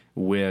 art,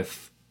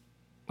 with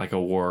like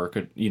a work,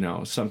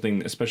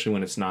 something, especially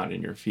when it's not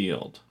in your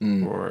field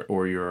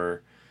or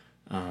your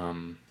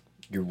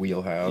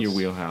wheelhouse. Your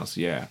wheelhouse,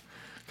 yeah.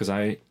 Because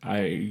I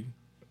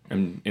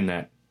am in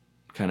that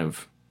kind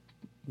of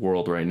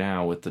world right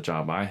now with the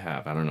job I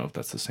have. I don't know if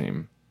that's the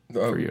same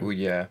for you. Well,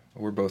 yeah,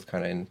 we're both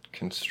kind of in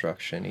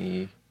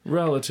construction-y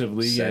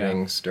relatively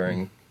settings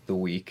during the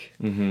week,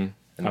 and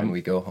then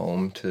we go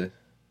home to,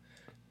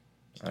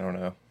 I don't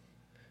know,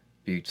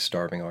 be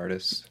starving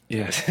artists.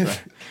 Yeah,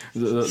 right.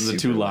 the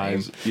two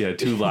lives. Yeah,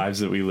 two lives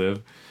that we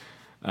live.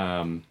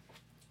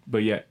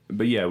 But yeah,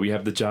 we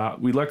have the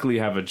job. We luckily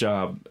have a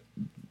job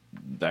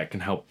that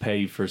can help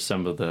pay for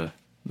some of the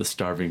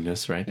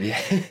starvingness, right? Yeah.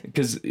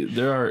 Because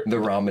there are the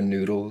ramen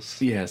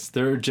noodles. Yes,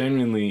 there are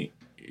genuinely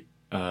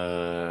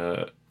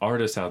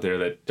artists out there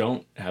that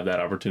don't have that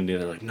opportunity.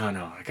 They're like, no,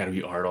 I got to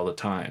be art all the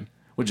time,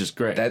 which is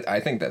great. I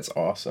think that's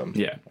awesome.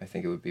 Yeah, I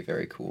think it would be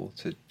very cool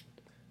to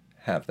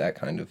have that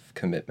kind of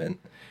commitment.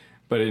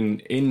 But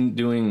in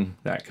doing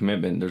that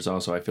commitment, there's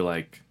also, I feel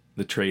like,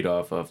 the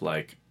trade-off of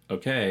like,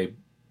 okay,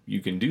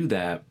 you can do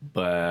that,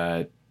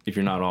 but if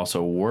you're not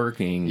also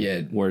working,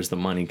 where's the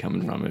money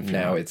coming from?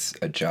 Now it's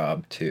a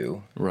job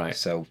too. Right.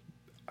 So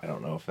I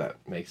don't know if that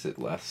makes it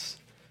less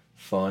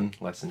fun,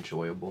 less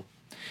enjoyable.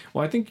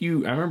 Well, I think I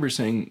remember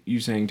saying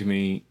to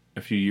me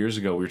a few years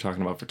ago, we were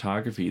talking about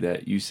photography,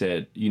 that you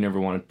said you never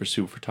wanted to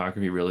pursue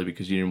photography really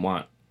because you didn't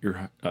want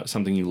your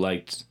something you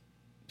liked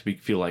to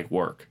feel like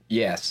work.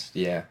 Yes,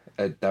 yeah.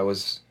 I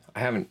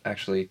haven't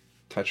actually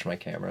touched my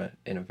camera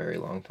in a very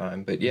long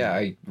time, but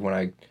yeah, when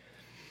I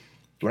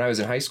was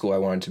in high school, I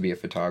wanted to be a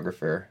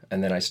photographer,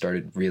 and then I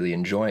started really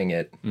enjoying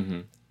it,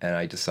 and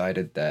I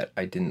decided that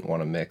I didn't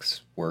want to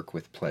mix work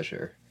with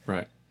pleasure.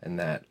 Right. And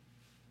that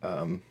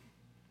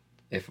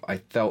if I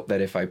felt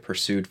that if I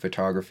pursued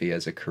photography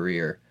as a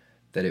career,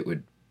 that it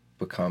would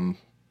become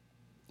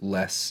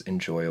less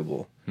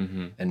enjoyable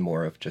and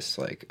more of just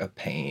like a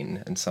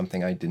pain and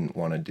something I didn't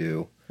want to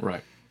do.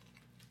 Right.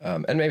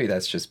 And maybe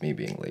that's just me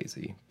being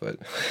lazy, but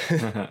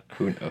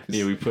who knows?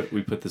 Yeah, we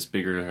put this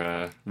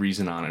bigger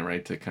reason on it,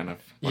 right? To kind of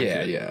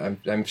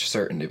I'm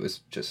certain it was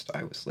just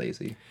I was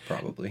lazy,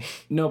 probably.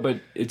 No, but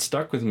it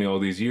stuck with me all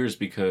these years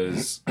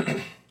because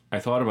I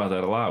thought about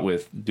that a lot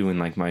with doing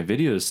like my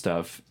video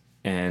stuff,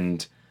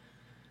 and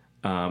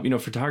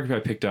photography I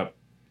picked up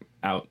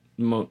out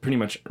pretty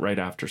much right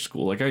after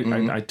school. Like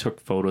I took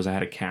photos. I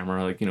had a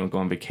camera, like go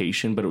on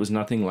vacation, but it was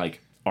nothing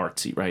like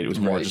artsy, right? It was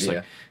more just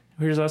like,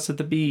 here's us at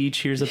the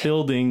beach, here's a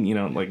building,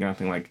 like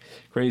nothing like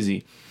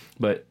crazy.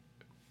 But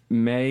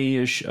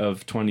May-ish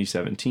of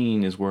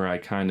 2017 is where I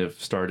kind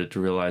of started to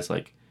realize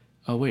like,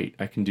 oh wait,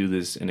 I can do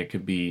this and it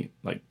could be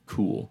like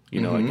cool,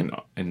 like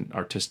and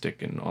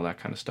artistic and all that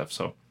kind of stuff.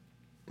 So,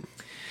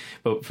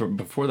 but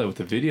before that with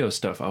the video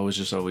stuff, I was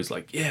just always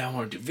like, yeah, I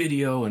want to do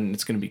video and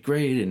it's going to be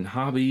great and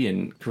hobby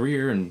and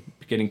career and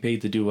getting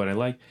paid to do what I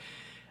like.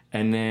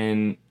 And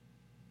then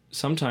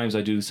sometimes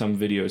I do some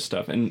video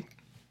stuff, and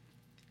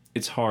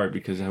it's hard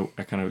because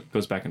I kind of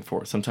goes back and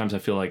forth. Sometimes I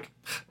feel like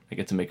I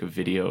get to make a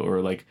video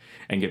or like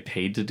and get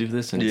paid to do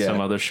this, and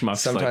some other schmucks.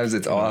 Sometimes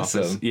it's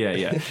awesome.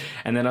 Yeah.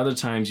 And then other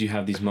times you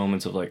have these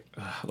moments of like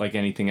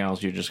anything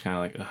else, you're just kind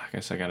of like, I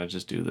guess I gotta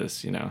just do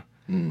this,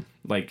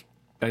 Like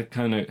that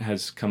kind of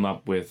has come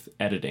up with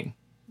editing.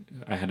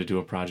 I had to do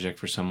a project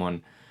for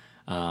someone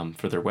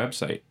for their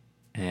website,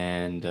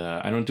 and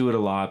I don't do it a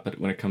lot, but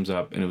when it comes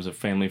up, and it was a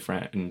family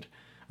friend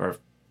or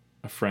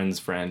a friend's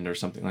friend or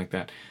something like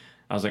that,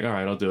 I was like, all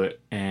right, I'll do it.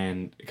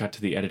 And it got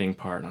to the editing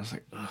part, and I was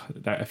like,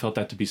 I felt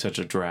that to be such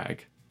a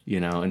drag,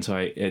 And so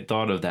I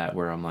thought of that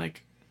where I'm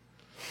like,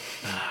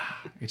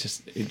 you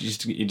just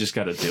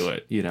got to do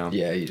it,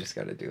 Yeah, you just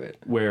got to do it.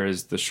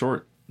 Whereas the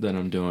short that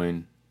I'm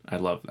doing, I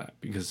love that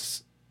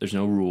because there's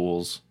no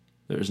rules.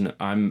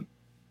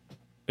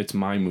 It's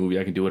my movie.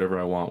 I can do whatever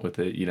I want with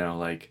it,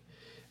 like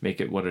make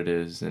it what it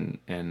is. And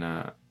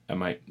I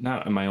might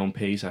not at my own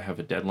pace. I have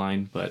a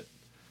deadline, but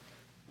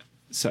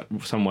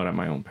somewhat at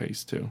my own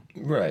pace too.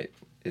 Right.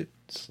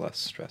 It's less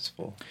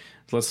stressful.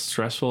 It's less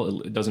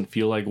stressful. It doesn't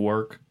feel like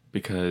work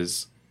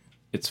because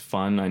it's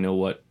fun. I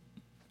know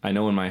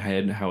in my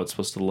head how it's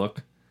supposed to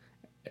look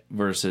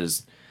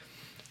versus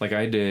like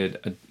I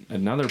did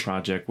another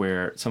project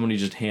where somebody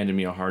just handed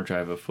me a hard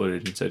drive of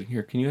footage and said,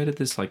 here, can you edit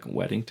this like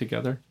wedding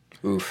together?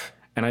 Oof.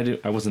 And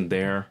I wasn't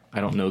there.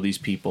 I don't know these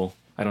people.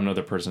 I don't know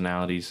their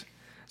personalities.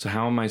 So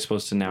how am I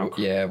supposed to now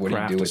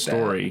craft a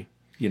story?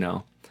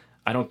 That?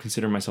 I don't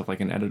consider myself like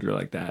an editor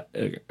like that,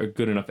 a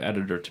good enough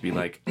editor to be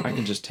like, I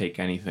can just take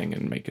anything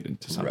and make it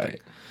into something.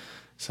 Right.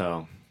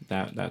 So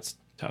that's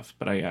tough,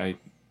 but I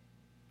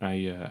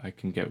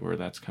can get where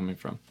that's coming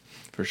from,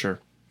 for sure.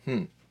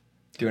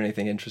 Do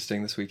anything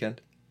interesting this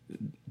weekend?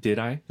 Did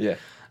I? Yeah.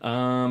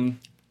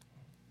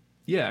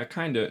 Yeah,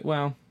 kind of.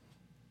 Well,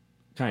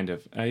 kind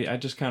of. I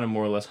just kind of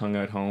more or less hung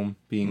out home,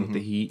 being with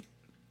the heat.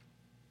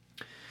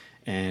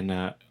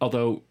 And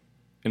although,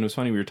 and it was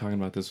funny, we were talking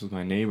about this with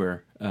my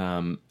neighbor,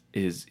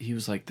 he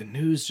was like, the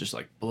news just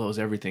like blows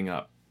everything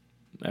up,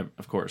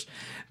 of course.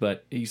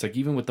 But he's like,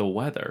 even with the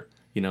weather,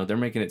 they're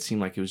making it seem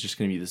like it was just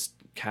going to be this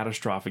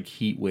catastrophic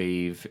heat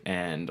wave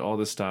and all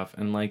this stuff.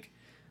 And like,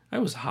 I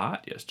was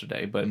hot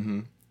yesterday, but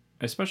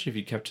especially if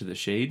you kept to the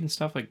shade and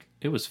stuff, like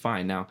it was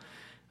fine. Now,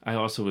 I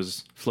also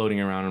was floating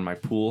around in my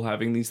pool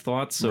having these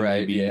thoughts, so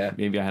maybe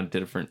I had a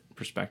different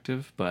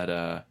perspective.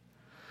 But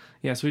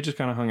so we just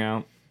kind of hung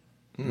out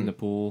in the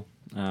pool.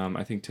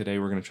 I think today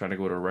we're gonna try to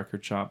go to a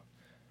record shop.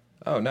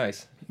 Oh,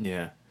 nice.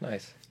 Yeah,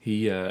 nice.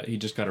 He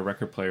just got a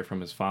record player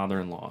from his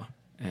father-in-law,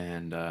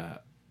 and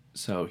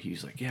so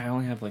he's like, yeah, I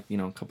only have like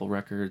a couple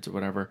records or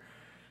whatever.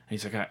 And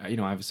he's like, I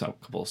have a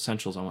couple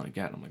essentials I want to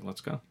get. I'm like,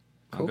 let's go.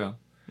 Cool. I'll go.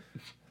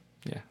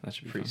 Yeah, that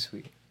should be pretty fun.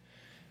 Sweet.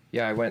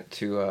 Yeah, I went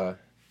to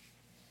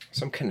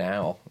some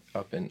canal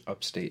up in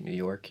upstate New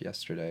York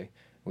yesterday.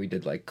 We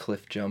did like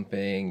cliff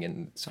jumping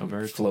and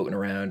floating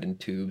around in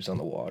tubes on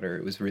the water.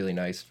 It was really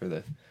nice for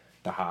the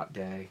hot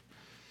day.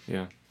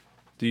 Yeah.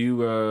 Do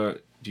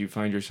you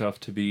find yourself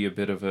to be a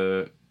bit of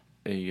a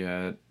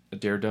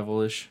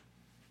daredevil-ish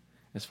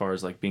as far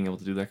as like being able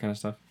to do that kind of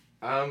stuff?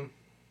 I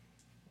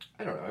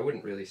don't know. I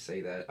wouldn't really say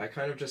that. I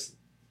kind of just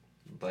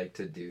like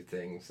to do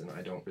things, and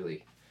I don't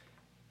really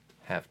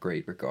have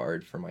great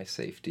regard for my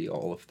safety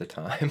all of the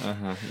time.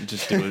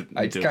 Just do it.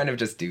 I kind of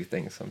just do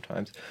things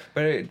sometimes.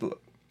 But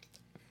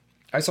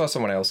I saw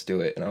someone else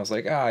do it, and I was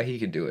like, he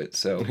can do it.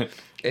 So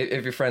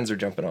if your friends are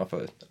jumping off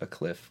a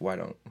cliff, why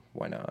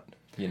not?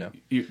 You know,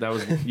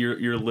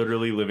 you're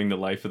literally living the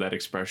life of that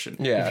expression.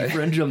 Yeah, if your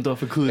friend jumped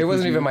off a cliff. It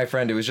wasn't even my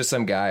friend; it was just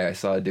some guy I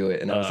saw do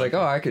it, and I was like,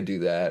 I could do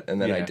that,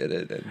 and then I did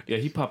it. And... Yeah,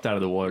 he popped out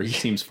of the water. He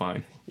seems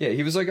fine. Yeah,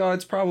 he was like,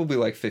 it's probably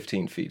like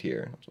 15 feet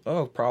here.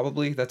 Oh,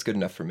 probably. That's good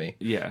enough for me.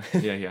 Yeah,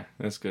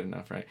 that's good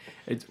enough, right?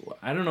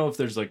 I don't know if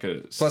there's like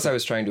a. Plus, I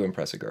was trying to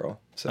impress a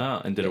girl. So.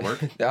 Oh, and did it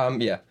work?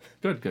 Yeah.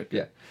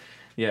 Good.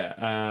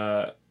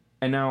 Yeah.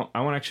 And now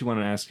I want to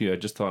ask you. I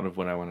just thought of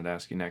what I wanted to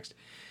ask you next.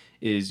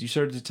 Is you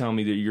started to tell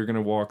me that you're going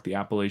to walk the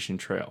Appalachian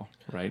Trail,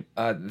 right?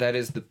 That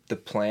is the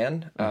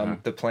plan.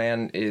 The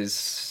plan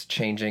is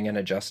changing and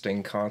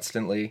adjusting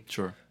constantly.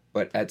 Sure.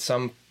 But at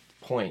some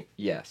point,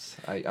 yes,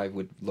 I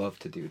would love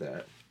to do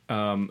that.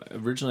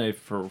 Originally,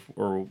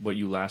 or what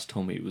you last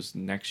told me, it was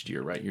next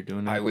year, right? You're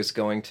doing that? I was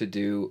going to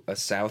do a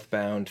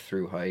southbound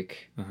through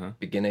hike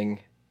beginning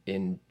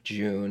in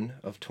June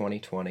of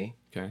 2020.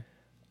 Okay.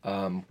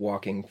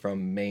 Walking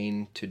from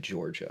Maine to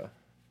Georgia.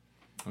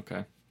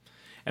 Okay.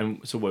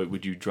 And so what,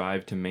 would you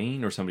drive to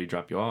Maine or somebody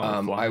drop you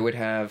off? I would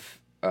have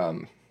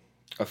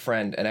a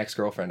friend, an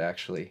ex-girlfriend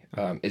actually,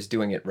 is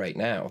doing it right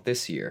now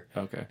this year.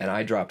 Okay. And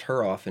I dropped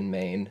her off in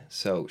Maine,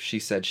 so she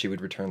said she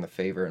would return the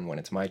favor, and when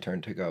it's my turn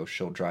to go,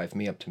 she'll drive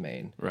me up to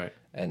Maine. Right.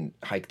 And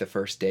hike the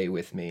first day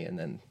with me and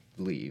then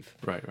leave.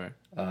 Right.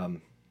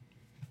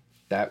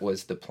 That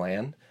was the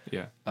plan.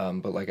 Yeah.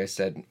 But like I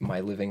said, my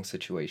living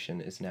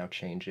situation is now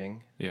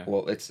changing. Yeah.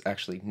 Well, it's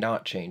actually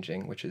not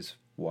changing, which is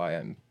why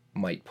I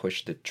might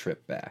push the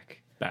trip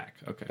back.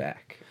 Okay.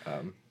 Back.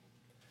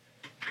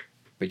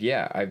 But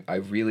yeah, I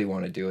really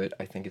want to do it.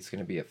 I think it's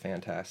going to be a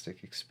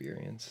fantastic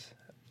experience.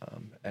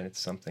 And it's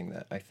something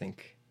that I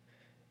think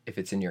if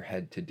it's in your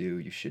head to do,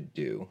 you should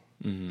do.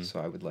 Mm-hmm. So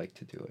I would like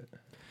to do it.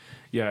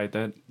 Yeah,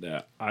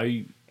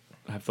 I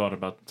have thought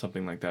about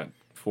something like that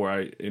before.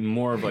 In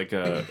more of like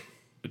a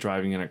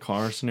driving in a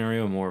car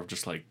scenario, more of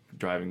just like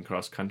driving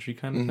cross country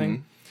kind of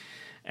thing.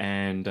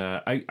 And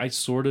I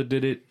sort of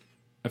did it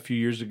a few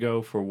years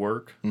ago for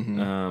work.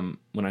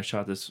 When I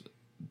shot this,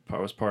 I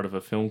was part of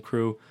a film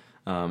crew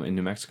in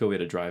New Mexico. We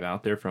had to drive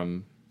out there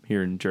from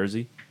here in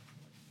Jersey.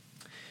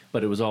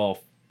 But it was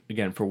all,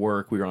 again, for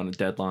work. We were on a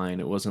deadline.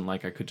 It wasn't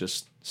like I could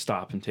just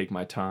stop and take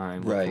my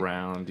time, look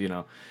around,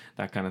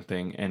 that kind of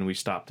thing. And we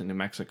stopped in New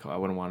Mexico. I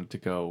would have wanted to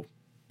go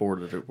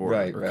border to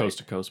border or coast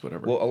to coast,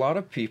 whatever. Well, a lot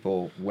of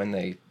people, when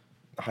they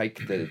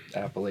hike the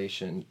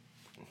Appalachian,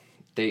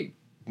 they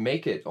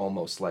make it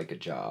almost like a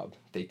job.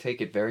 They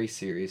take it very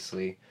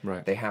seriously.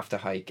 Right. They have to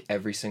hike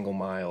every single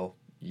mile.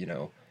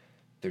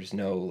 There's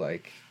no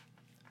like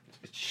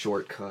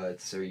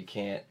shortcuts, or you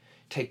can't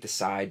take the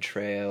side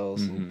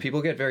trails. And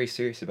people get very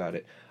serious about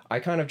it. I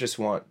kind of just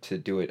want to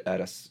do it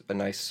at a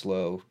nice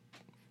slow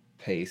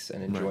pace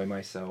and enjoy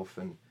myself,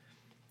 and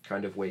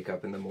kind of wake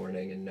up in the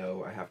morning and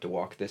know I have to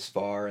walk this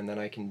far, and then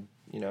I can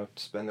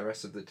spend the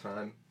rest of the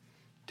time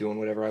doing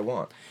whatever I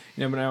want.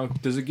 Yeah, but now,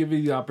 does it give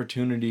you the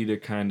opportunity to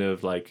kind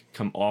of like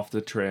come off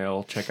the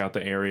trail, check out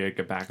the area,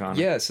 get back on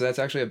it? Yeah, so that's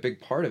actually a big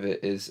part of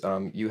it is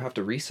you have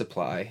to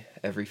resupply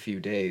every few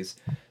days.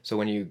 So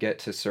when you get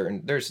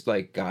to there's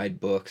like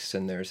guidebooks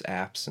and there's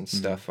apps and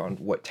stuff on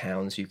what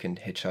towns you can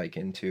hitchhike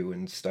into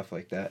and stuff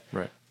like that.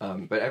 Right.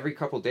 But every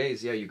couple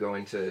days, you go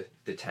into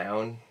the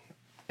town,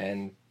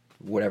 and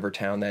whatever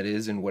town that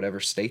is in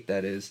whatever state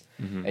that is,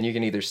 and you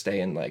can either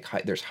stay in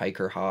there's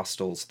hiker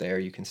hostels there,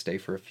 you can stay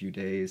for a few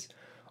days,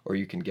 or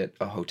you can get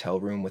a hotel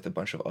room with a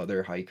bunch of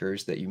other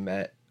hikers that you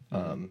met.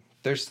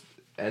 There's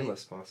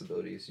endless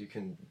possibilities. You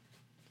can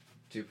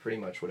do pretty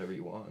much whatever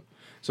you want.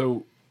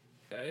 So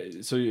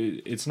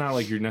it's not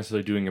like you're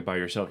necessarily doing it by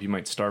yourself. You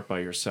might start by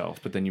yourself,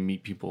 but then you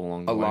meet people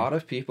along the way. A lot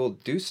of people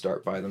do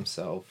start by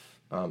themselves.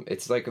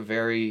 It's like a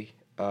very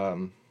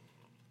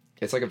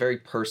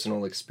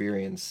personal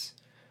experience.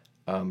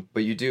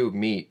 But you do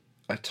meet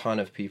a ton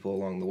of people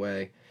along the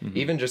way.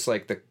 Even just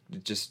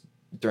just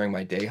during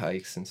my day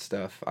hikes and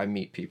stuff, I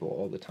meet people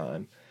all the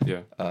time.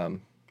 Yeah.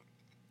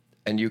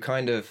 And you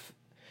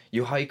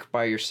hike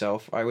by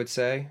yourself, I would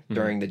say,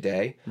 during the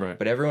day. Right.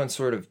 But everyone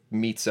sort of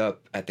meets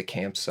up at the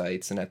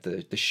campsites and at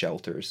the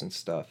shelters and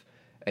stuff.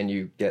 And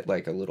you get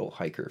like a little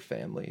hiker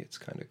family. It's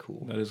kind of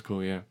cool. That is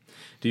cool, yeah.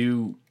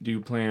 Do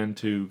you plan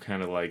to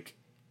kind of like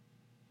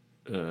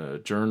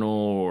journal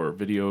or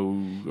video?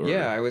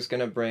 Yeah, I was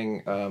gonna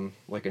bring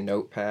like a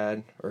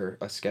notepad or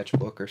a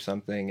sketchbook or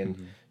something,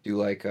 and do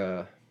like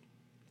this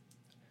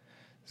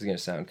is gonna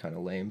sound kind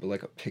of lame, but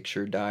like a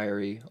picture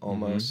diary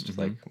almost,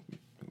 like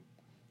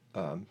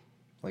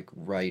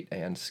write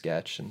and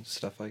sketch and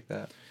stuff like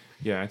that.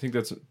 Yeah, I think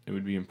it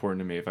would be important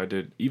to me if I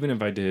did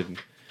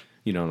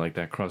like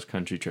that cross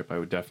country trip. I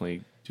would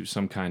definitely do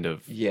some kind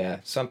of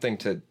something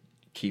to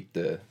keep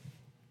the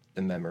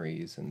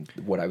memories and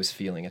what I was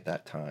feeling at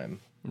that time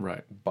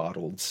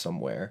bottled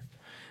somewhere.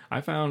 I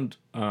found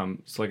so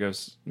like I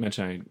was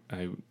mentioning,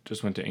 I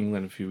just went to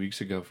England a few weeks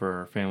ago for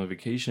our family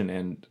vacation,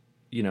 and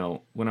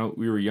when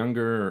we were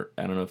younger,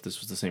 I don't know if this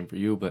was the same for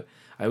you, but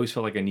I always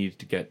felt like I needed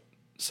to get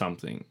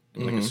something,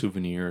 like a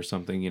souvenir or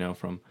something,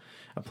 from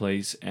a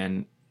place.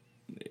 And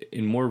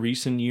in more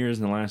recent years,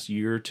 in the last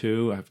year or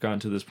two, I've gotten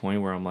to this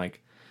point where I'm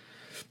like,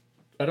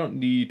 I don't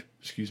need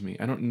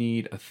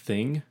a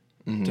thing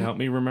to help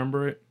me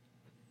remember it,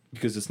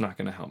 because it's not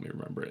going to help me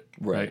remember it.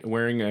 Right.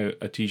 Wearing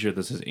a t-shirt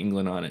that says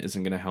England on it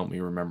isn't going to help me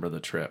remember the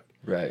trip.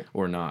 Right.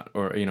 Or not,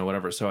 or,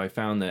 whatever. So I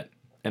found that,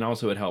 and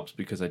also it helps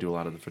because I do a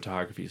lot of the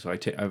photography. So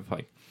I'd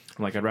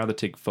rather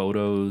take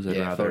photos.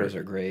 Photos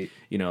are great.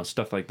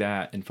 Stuff like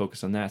that, and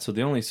focus on that. So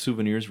the only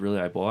souvenirs really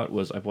I bought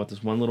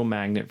this one little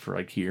magnet for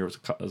IKEA.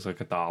 It was like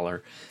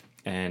 $1.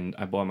 And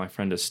I bought my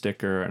friend a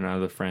sticker,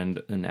 another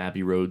friend an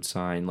Abbey Road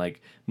sign.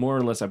 Like, more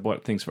or less I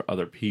bought things for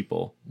other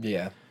people.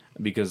 Yeah.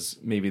 Because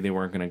maybe they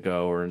weren't going to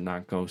go or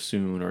not go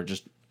soon, or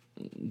just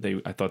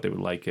I thought they would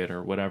like it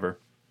or whatever.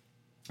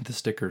 The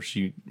sticker,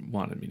 she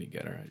wanted me to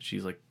get her.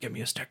 She's like, "Give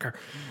me a sticker."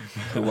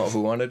 Who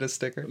wanted a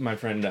sticker? My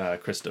friend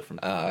Krista from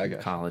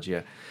college.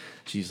 Yeah,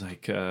 she's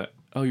like,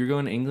 "Oh, you're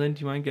going to England?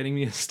 Do you mind getting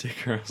me a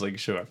sticker?" I was like,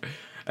 "Sure."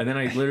 And then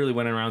I literally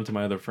went around to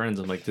my other friends.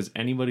 I'm like, "Does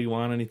anybody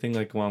want anything?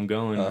 Like, while I'm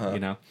going,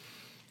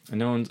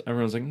 And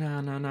everyone's like,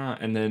 "Nah."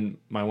 And then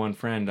my one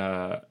friend,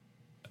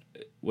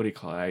 what do you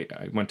call it?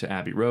 I went to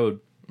Abbey Road.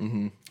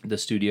 Mm-hmm. The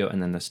studio,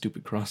 and then the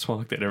stupid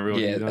crosswalk that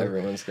everyone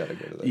everyone's got to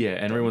go to that. Yeah,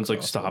 and everyone's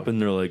like stopping.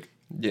 They're like,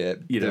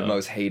 the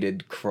most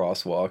hated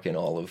crosswalk in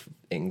all of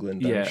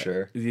England. I'm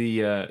sure.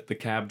 The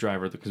cab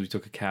driver, because we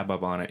took a cab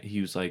up on it,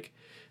 he was like,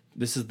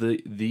 "This is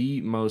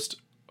the most,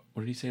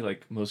 what did he say?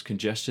 Like, most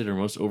congested or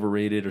most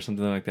overrated or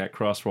something like that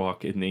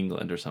crosswalk in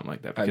England or something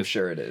like that." Because I'm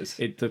sure it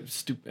is.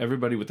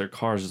 Everybody with their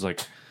cars is like,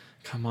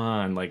 come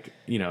on, like,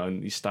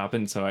 and you stop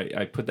it. So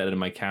I put that in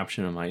my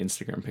caption on my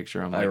Instagram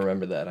picture. I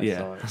remember that. I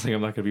saw it. I was like,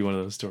 I'm not gonna be one of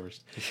those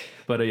tourists.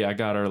 But I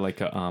got her like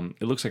a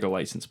it looks like a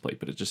license plate,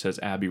 but it just says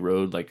Abbey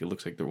Road. Like, it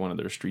looks like they're one of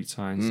their street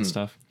signs and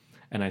stuff.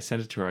 And I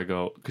sent it to her. I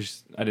go,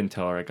 because I didn't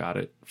tell her I got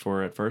it for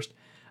her at first.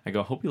 I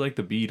go, hope you like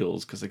the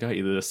Beatles, because I got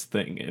you this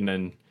thing. And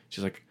then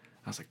she's like,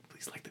 I was like,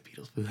 please like the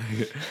Beatles.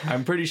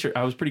 I'm pretty sure,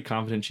 I was pretty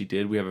confident she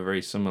did. We have a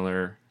very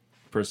similar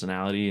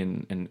personality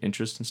and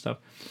interest and stuff.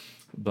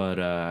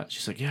 But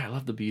she's like, yeah, I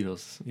love the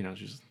Beatles.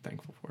 She's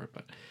thankful for it.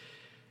 But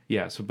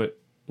yeah, but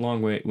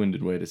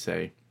long-winded way to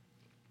say,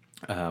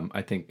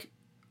 I think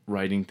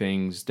writing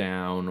things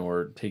down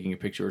or taking a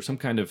picture or some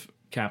kind of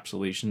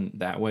capsulation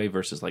that way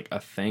versus like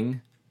a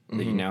thing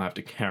that you now have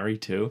to carry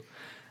too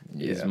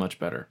is much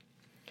better.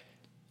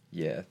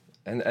 Yeah.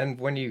 And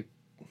when you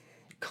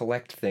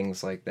collect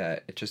things like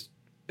that, it just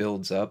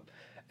builds up.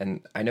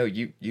 And I know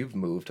you've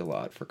moved a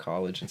lot for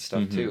college and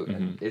stuff too,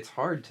 and it's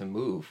hard to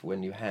move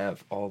when you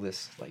have all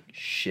this like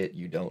shit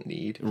you don't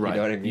need. Right. You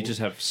know what I mean? You just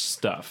have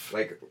stuff.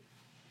 Like,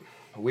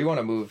 we want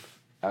to move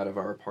out of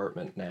our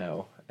apartment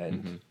now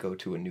and go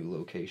to a new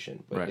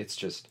location, but it's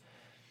just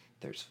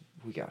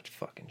we got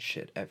fucking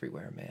shit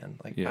everywhere, man.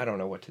 Like, I don't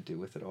know what to do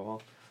with it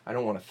all. I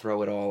don't want to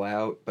throw it all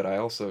out, but I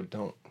also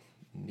don't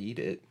need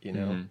it.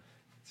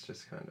 It's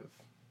just kind of.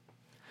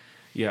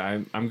 Yeah,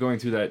 I'm going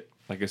through that.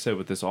 Like I said,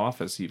 with this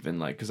office, even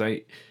like,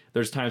 because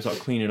there's times I'll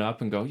clean it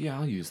up and go, yeah,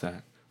 I'll use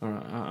that. Or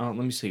let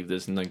me save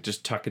this and like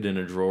just tuck it in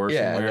a drawer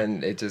somewhere. Yeah,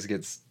 and then it just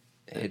gets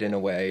hidden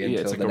away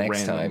until like the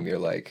next time you're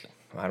like,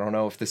 I don't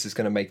know if this is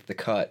gonna make the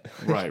cut.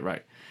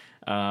 Right.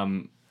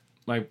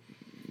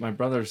 My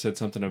brother said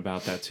something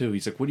about that too.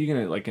 He's like, what are you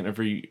gonna, like, in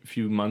every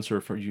few months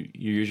or for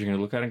years you're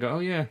gonna look at it and go, oh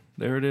yeah,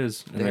 there it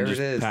is, and then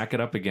just pack it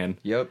up again.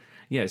 Yep.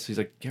 Yeah. So he's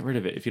like, get rid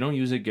of it. If you don't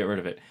use it, get rid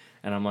of it.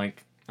 And I'm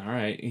like, all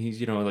right.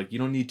 He's like, you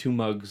don't need 2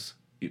 mugs.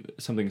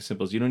 Something as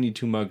simple as you don't need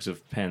 2 mugs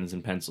of pens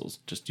and pencils.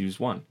 Just use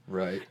one.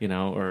 Right.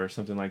 Or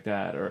something like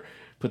that. Or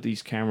put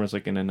these cameras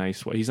like in a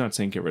nice way. He's not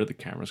saying get rid of the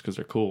cameras because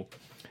they're cool,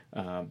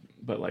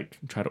 but like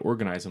try to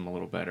organize them a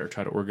little better.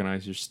 Try to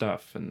organize your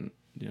stuff and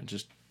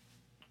just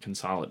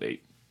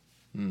consolidate.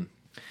 And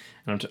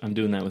I'm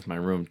doing that with my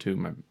room too,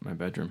 my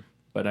bedroom.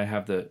 But I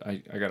have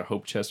I got a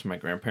hope chest from my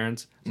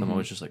grandparents, so I'm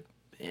always just like,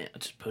 yeah,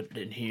 just put it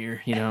in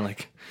here,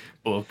 like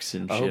books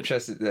and shit. A hope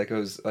chest that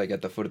goes like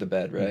at the foot of the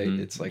bed, right?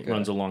 It's like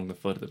runs along the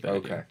foot of the bed.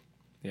 Okay.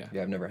 Yeah,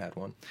 I've never had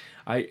one.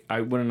 I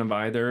wouldn't have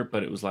either,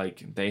 but it was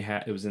like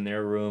it was in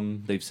their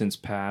room. They've since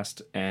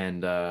passed,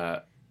 and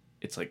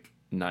it's like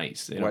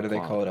nice. Why do they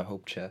call it a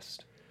hope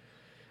chest?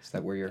 Is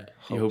that where your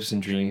hopes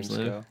and dreams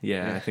live? Go?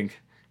 Yeah, I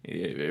think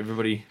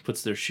everybody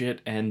puts their shit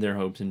and their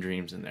hopes and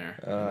dreams in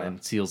there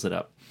and seals it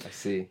up. I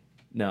see.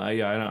 No,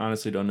 I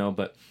honestly don't know,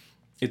 but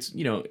it's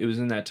it was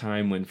in that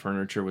time when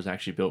furniture was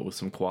actually built with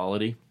some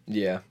quality.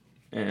 Yeah.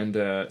 And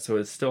so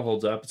it still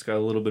holds up. It's got a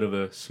little bit of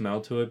a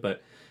smell to it,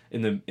 but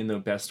in the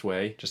best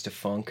way. Just a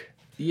funk.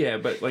 Yeah,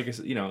 but like I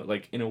said,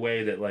 like in a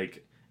way that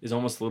like is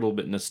almost a little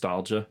bit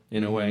nostalgia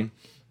in a way.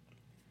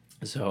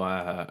 So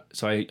I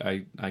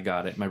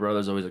got it. My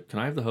brother's always like, "Can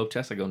I have the hope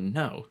chest?" I go,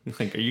 "No."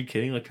 Like, are you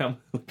kidding? Look how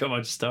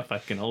much stuff I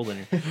can hold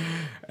in here.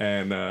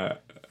 And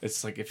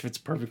it's like it fits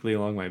perfectly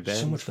along my bed.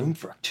 So much room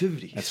for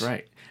activities. That's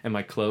right. And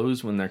my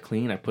clothes, when they're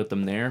clean, I put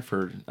them there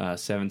for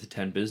 7 to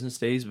 10 business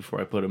days before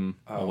I put them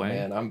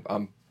away. Oh man,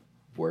 I'm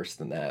worse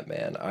than that,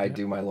 man. I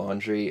do my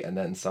laundry and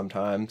then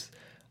sometimes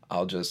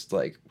I'll just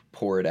like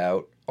pour it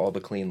out all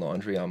the clean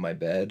laundry on my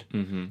bed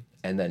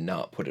and then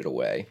not put it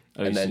away.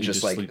 And then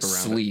just like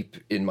sleep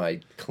in my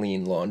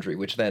clean laundry,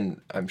 which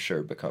then I'm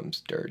sure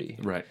becomes dirty.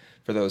 Right.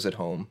 For those at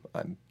home,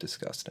 I'm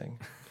disgusting.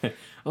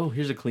 Oh,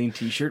 here's a clean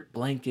t-shirt,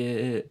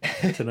 blanket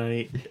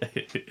tonight.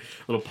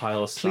 Little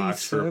pile of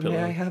socks for a pillow.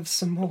 May I have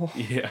some more?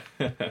 Yeah,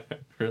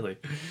 really.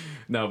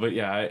 No, but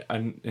yeah, I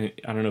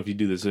don't know if you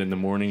do this in the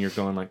morning. You're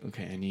going like,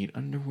 okay, I need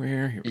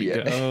underwear. Here we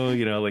go.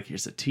 You know, like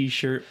here's a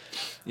t-shirt.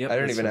 Yep, I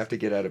don't even have to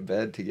get out of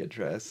bed to get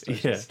dressed. I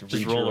just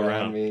roll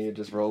around me,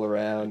 just roll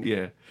around.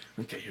 Yeah.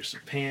 Okay, here's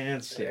some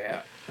pants.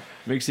 Yeah.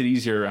 Makes it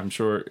easier, I'm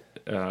sure,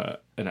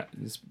 and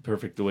it's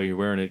perfect the way you're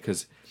wearing it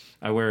because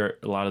I wear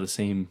a lot of the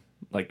same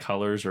like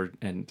colors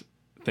and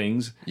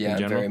things. Yeah,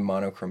 in very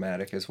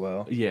monochromatic as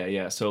well.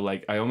 Yeah. So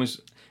like I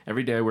almost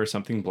every day I wear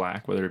something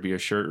black, whether it be a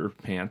shirt or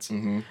pants.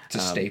 It's a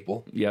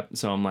staple. Yep.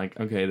 So I'm like,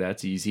 okay,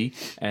 that's easy.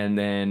 And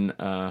then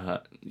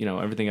you know,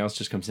 everything else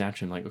just comes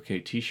naturally. I'm like, okay,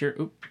 t-shirt.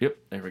 Oop, yep,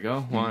 there we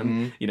go.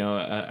 One. You know,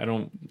 I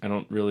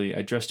don't really.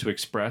 I dress to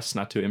express,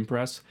 not to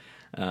impress.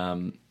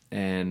 And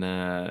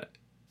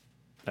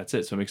that's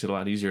it. So it makes it a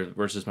lot easier.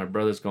 Versus my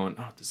brother's going,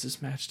 oh, does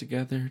this match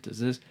together? Does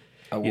this?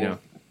 You know.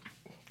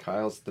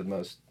 Kyle's the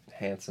most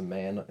handsome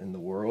man in the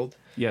world.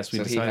 Yes, we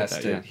decided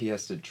that. Yeah. He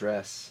has to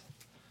dress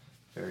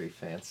very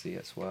fancy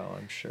as well,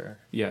 I'm sure.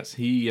 Yes,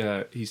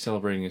 he's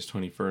celebrating his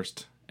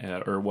 21st,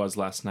 or was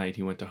last night.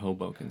 He went to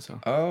Hoboken,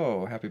 so.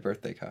 Oh, happy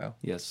birthday, Kyle!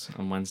 Yes,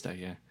 on Wednesday,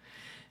 yeah.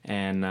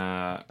 And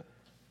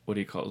what do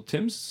you call it?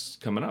 Tim's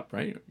coming up,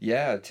 right?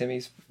 Yeah,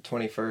 Timmy's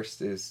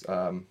 21st is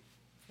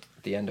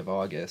the end of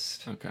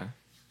August. Okay.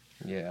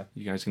 Yeah.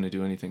 You guys gonna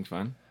do anything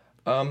fun?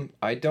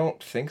 I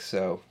don't think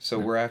so. So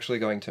we're actually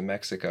going to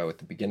Mexico at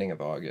the beginning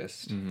of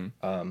August. And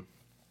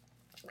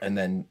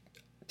then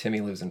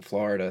Timmy lives in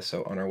Florida,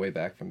 so on our way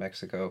back from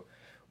Mexico,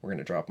 we're going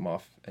to drop him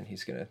off, and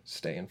he's going to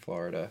stay in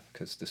Florida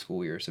because the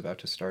school year is about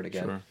to start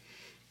again. Sure.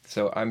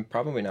 So I'm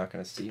probably not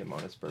going to see him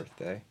on his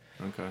birthday.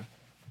 Okay.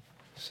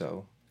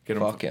 So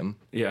fuck him.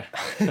 Yeah.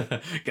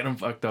 Get him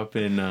fucked up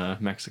in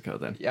Mexico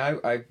then. Yeah,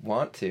 I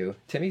want to.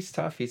 Timmy's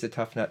tough. He's a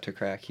tough nut to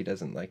crack. He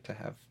doesn't like to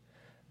have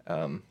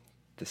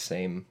the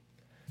same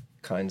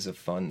kinds of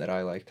fun that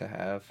I like to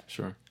have.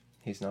 Sure.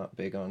 He's not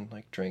big on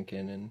like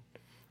drinking and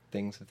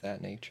things of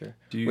that nature,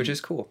 which is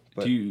cool.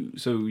 But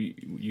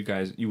you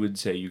guys, you would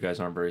say you guys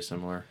aren't very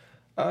similar?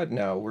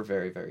 No, we're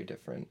very, very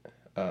different.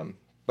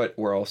 But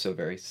we're also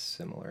very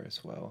similar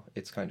as well.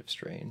 It's kind of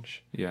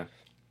strange. Yeah.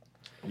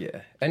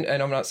 Yeah. And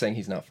I'm not saying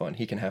he's not fun.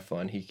 He can have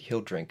fun.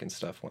 He'll drink and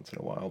stuff once in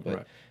a while,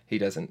 but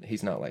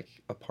he's not like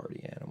a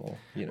party animal,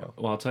 you know.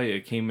 Well, I'll tell you,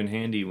 it came in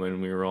handy when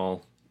we were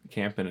all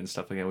camping and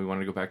stuff like that. We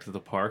wanted to go back to the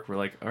park. We're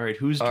like, all right,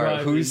 who's driving? All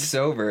right, who's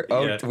sober?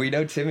 Oh, yeah. We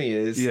know Timmy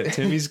is. Yeah,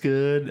 Timmy's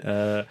good.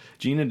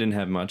 Gina didn't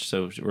have much,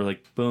 so we're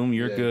like, boom,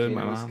 you're good. Gina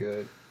my mom was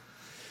good.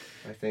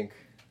 I think,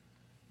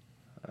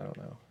 I don't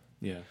know.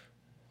 Yeah.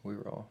 We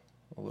were all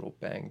a little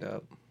banged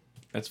up.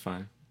 That's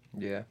fine.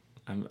 Yeah.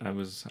 I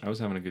was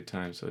having a good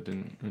time, so it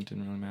didn't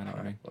really matter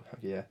to me.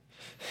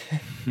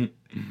 Yeah.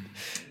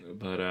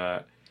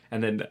 But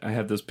and then I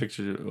have those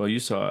pictures. Well, you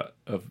saw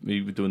of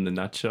me doing the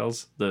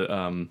nutshells,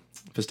 the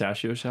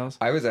pistachio shells.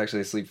 I was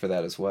actually asleep for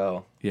that as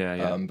well.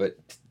 Yeah. But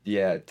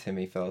yeah,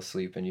 Timmy fell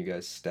asleep, and you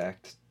guys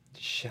stacked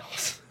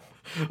shells.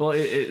 Well,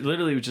 it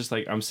literally was just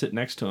like I'm sitting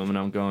next to him, and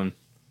I'm going,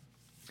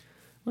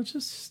 let's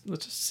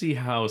just see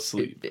how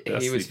asleep.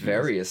 He was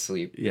very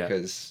asleep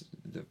because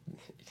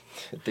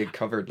they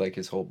covered like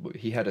his whole.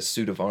 He had a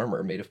suit of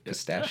armor made of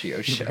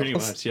pistachio shells. Pretty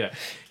much, yeah.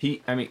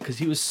 Because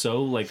he was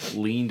so like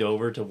leaned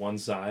over to one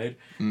side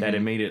that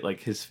it made it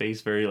like his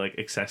face very like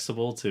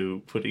accessible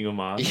to putting him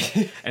on.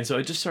 And so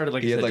I just started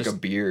like he had like a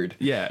beard.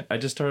 Yeah, I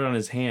just started on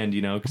his hand,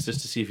 you know,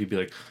 just to see if he'd be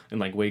like and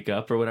like wake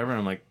up or whatever. And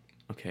I'm like,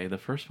 okay, the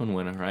first one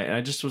went all right. And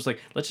I just was like,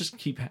 let's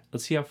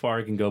see how far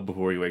I can go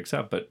before he wakes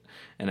up.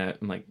 I'm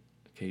like,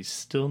 okay, he's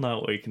still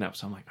not waking up.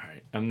 So I'm like, all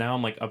right. I'm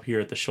like up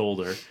here at the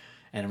shoulder.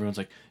 And everyone's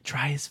like,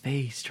 try his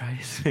face,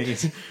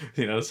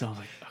 you know. So I'm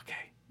like, okay.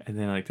 And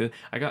then like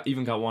I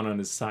even got one on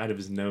his side of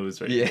his nose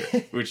right here,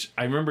 which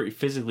I remember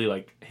physically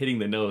like hitting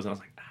the nose. And I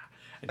was like, ah.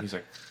 And he's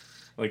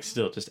like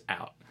still just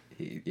out.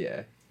 He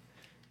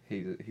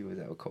was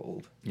out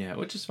cold. Yeah,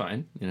 which is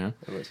fine, you know.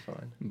 It was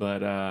fine.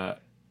 But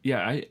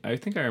yeah, I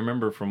think I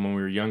remember from when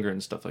we were younger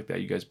and stuff like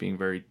that, you guys being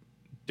very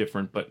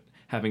different, but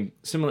having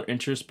similar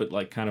interests, but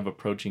like kind of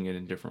approaching it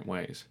in different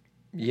ways.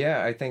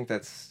 Yeah, I think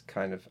that's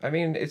kind of. I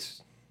mean,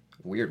 it's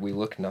weird. We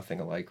look nothing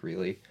alike,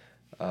 really.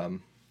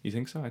 You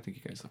think so? I think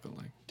you guys look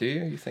alike. Do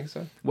you? You think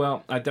so?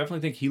 Well, I definitely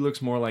think he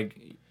looks more like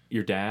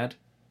your dad,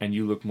 and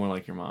you look more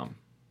like your mom.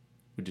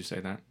 Would you say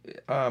that?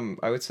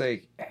 I would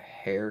say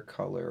hair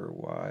color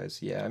wise,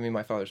 yeah. I mean,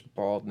 my father's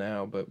bald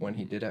now, but when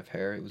he did have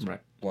hair, it was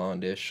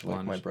blondish,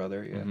 like my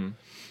brother. Yeah, and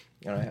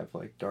I have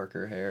like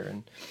darker hair,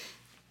 and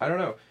I don't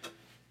know.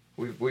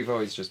 We've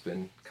always just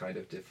been kind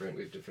of different.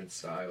 We have different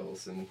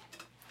styles and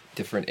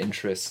different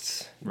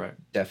interests. Right.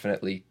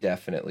 Definitely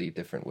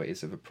different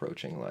ways of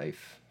approaching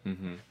life.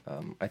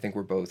 I think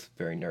we're both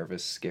very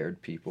nervous,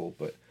 scared people,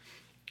 but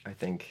I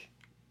think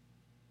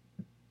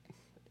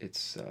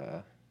it's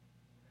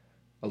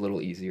a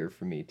little easier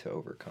for me to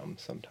overcome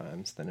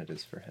sometimes than it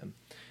is for him.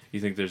 You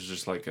think there's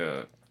just like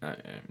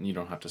you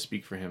don't have to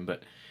speak for him,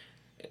 but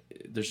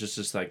there's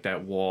just like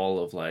that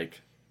wall of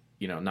like,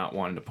 not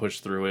wanting to push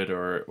through it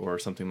or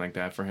something like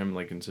that for him,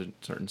 like in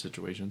certain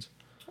situations?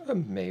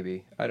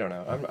 Maybe. I don't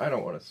know. I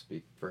don't want to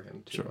speak for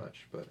him too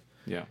much, but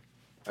yeah,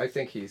 I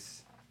think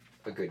he's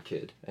a good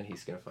kid and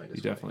he's going to find his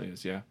way. He definitely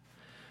is, yeah.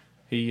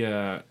 He,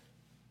 I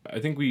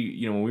think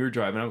when we were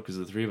driving out, because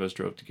the three of us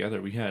drove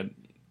together, we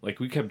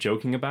kept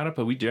joking about it,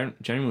 but we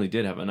genuinely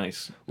did have a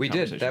nice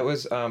conversation. Did. That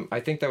was, I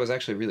think that was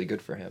actually really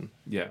good for him.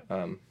 Yeah.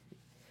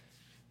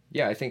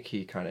 Yeah, I think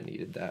he kind of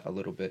needed that a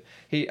little bit.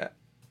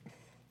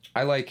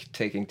 I like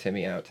taking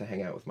Timmy out to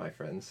hang out with my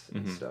friends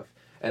and stuff.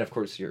 And of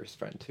course, you're his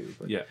friend too.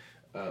 But, yeah.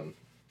 I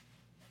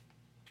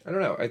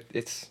don't know.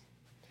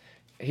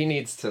 He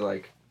needs to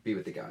like be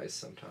with the guys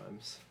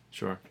sometimes.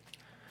 Sure.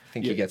 I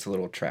think he gets a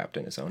little trapped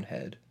in his own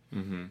head.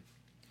 Mm-hmm.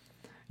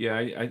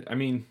 Yeah, I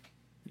mean,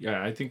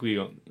 yeah, I think we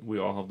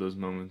all have those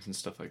moments and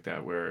stuff like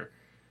that where.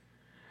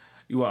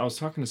 Well, I was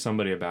talking to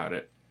somebody about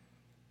it,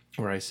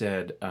 where I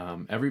said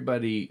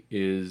everybody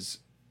is.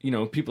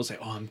 People say,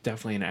 "Oh, I'm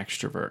definitely an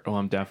extrovert. Oh,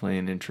 I'm definitely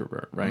an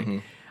introvert." Right? Mm-hmm.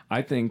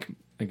 I think.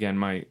 Again,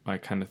 my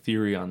kind of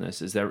theory on this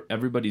is that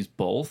everybody's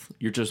both.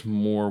 You're just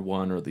more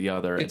one or the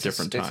other at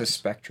different times. It's a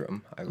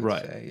spectrum, I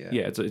would say.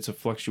 Yeah, it's a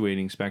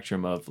fluctuating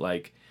spectrum of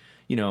like,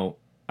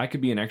 I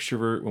could be an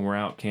extrovert when we're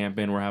out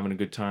camping, we're having a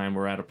good time,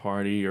 we're at a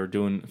party or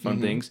doing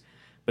fun things.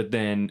 But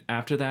then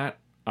after that,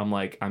 I'm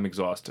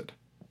exhausted.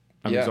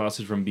 I'm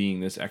exhausted from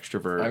being this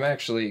extrovert. I'm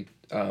actually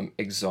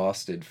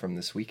exhausted from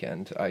this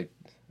weekend. I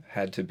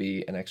had to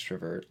be an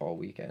extrovert all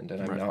weekend,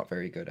 and I'm not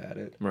very good at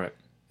it. Right.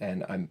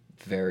 And I'm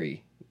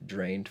very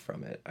drained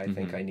from it. I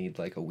think I need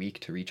like a week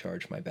to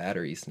recharge my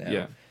batteries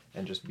now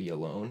and just be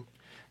alone.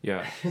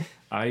 Yeah.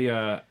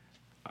 I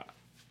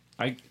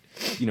kind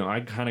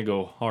of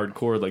go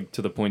hardcore, like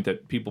to the point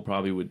that people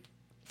probably would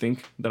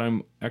think that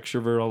I'm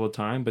extrovert all the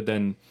time, but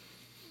then,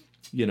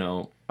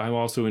 I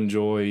also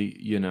enjoy,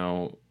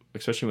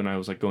 especially when I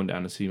was like going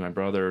down to see my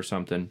brother or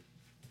something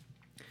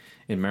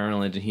in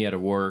Maryland and he had to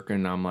work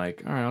and I'm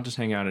like, all right, I'll just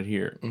hang out at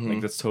here.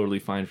 Like that's totally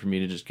fine for me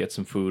to just get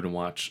some food and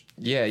watch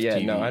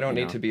TV, no, I don't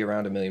need to be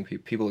around a million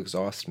people. People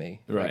exhaust me.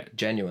 Right. Like,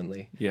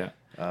 genuinely. Yeah.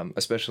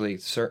 Especially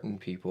certain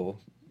people,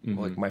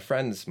 like my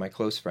friends, my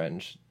close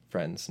friends,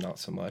 not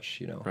so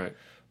much, Right.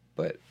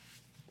 But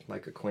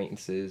like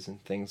acquaintances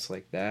and things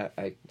like that,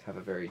 I have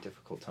a very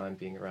difficult time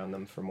being around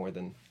them for more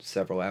than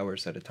several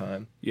hours at a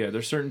time. Yeah,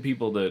 there's certain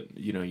people that,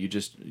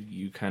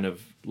 you kind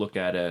of look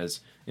at as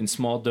in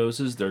small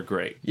doses, they're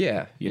great.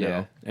 Yeah. You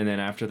know? And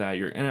then after that,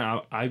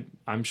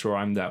 I'm sure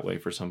I'm that way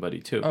for somebody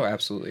too. Oh,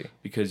 absolutely.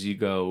 Because you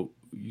go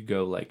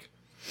like,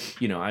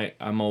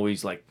 I'm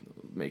always like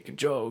making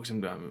jokes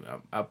and I'm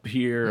up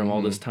here and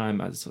all this time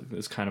as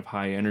this kind of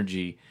high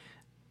energy,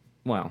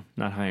 well,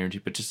 not high energy,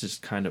 but just this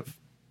kind of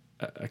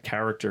a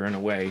character in a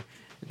way.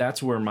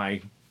 That's where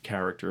my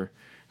character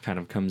kind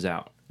of comes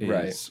out.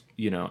 Right.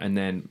 And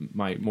then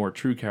my more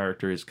true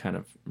character is kind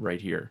of right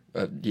here.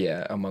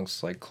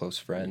 Amongst like close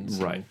friends.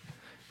 Right.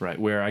 Right.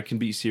 Where I can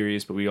be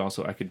serious, but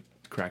I could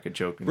crack a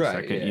joke in a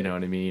second, you know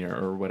what I mean?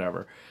 Or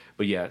whatever.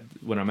 But yeah,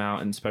 when I'm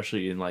out, and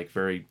especially in like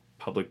very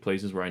public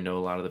places where I know a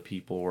lot of the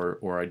people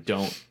or I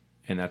don't,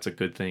 and that's a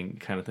good thing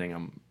kind of thing,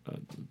 I'm a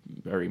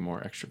very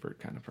more extrovert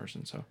kind of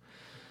person. So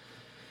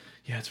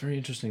yeah, it's very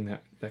interesting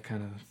that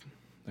kind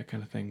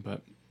of thing.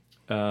 But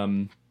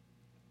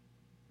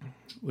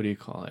what do you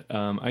call it?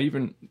 I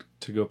even,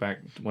 to go back,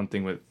 one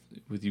thing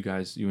with you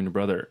guys, you and your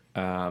brother,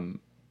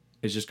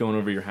 is just going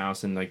over your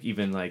house and like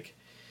even like,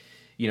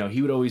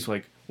 he would always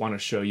like want to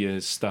show you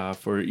his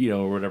stuff or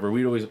or whatever.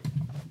 We'd always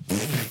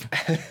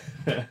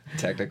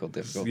technical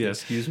difficulties. Yeah,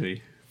 excuse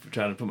me for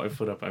trying to put my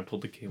foot up. I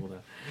pulled the cable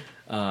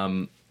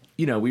down.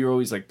 We were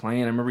always like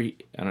playing. I remember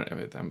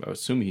I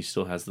assume he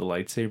still has the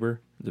lightsaber,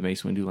 the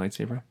Mace Windu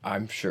lightsaber.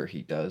 I'm sure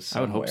he does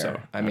somewhere. I would hope so.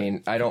 I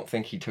mean, I don't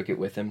think he took it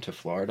with him to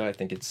Florida. I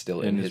think it's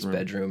still in his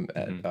bedroom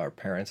at our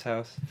parents'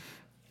 house.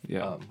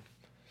 Yeah.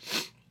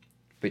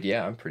 But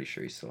yeah, I'm pretty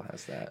sure he still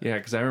has that. Yeah,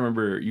 because I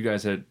remember you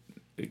guys had,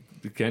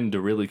 again,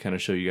 to really kind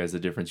of show you guys the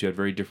difference, you had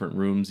very different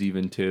rooms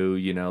even too,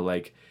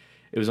 like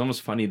it was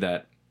almost funny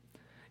that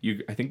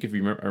I think if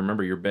you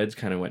remember your beds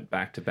kind of went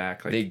back to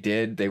back. Like, they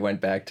did. They went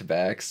back to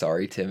back.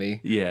 Sorry, Timmy.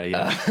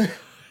 Yeah.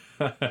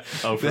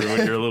 Oh, for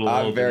when you're a little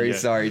older. I'm very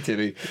sorry,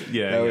 Timmy.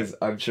 Yeah.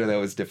 I'm sure that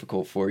was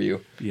difficult for you.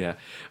 Yeah.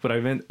 But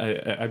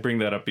I bring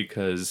that up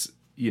because,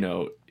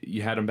 you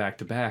had them back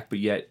to back, but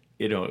yet,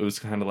 it was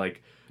kind of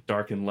like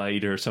dark and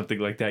light or something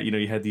like that.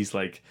 You had these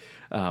like,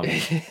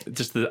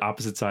 just the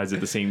opposite sides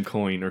of the same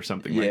coin or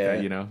something like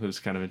that. It was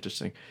kind of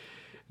interesting.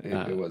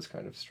 It was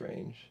kind of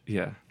strange.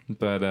 Yeah.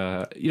 But,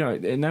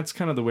 and that's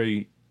kind of the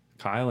way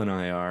Kyle and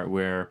I are,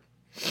 where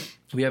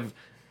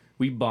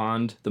we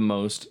bond the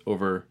most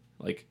over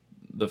like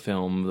the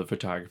film, the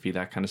photography,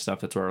 that kind of stuff.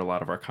 That's where a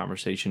lot of our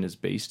conversation is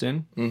based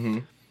in. Mm-hmm.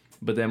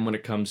 But then when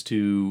it comes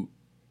to,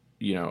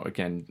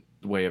 again,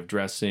 the way of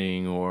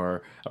dressing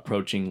or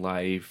approaching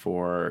life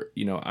or,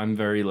 I'm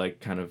very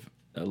like kind of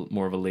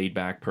more of a laid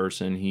back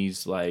person.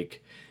 He's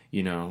like,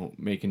 you know,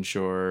 making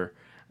sure.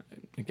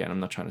 Again, I'm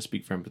not trying to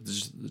speak for him, but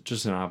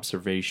just an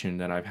observation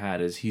that I've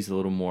had is he's a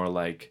little more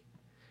like,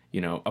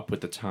 you know, up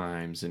with the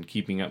times and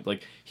keeping up.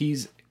 Like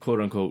he's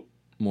quote unquote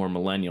more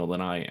millennial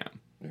than I am.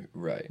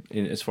 Right.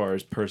 As far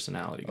as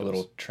personality goes. A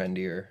little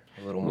trendier,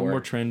 a little more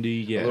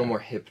trendy, yeah. A little more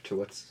hip to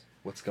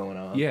what's going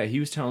on. Yeah, he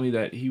was telling me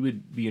that he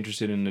would be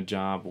interested in a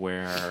job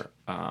where,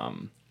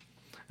 and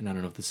I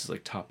don't know if this is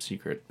like top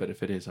secret, but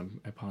if it is, I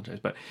apologize.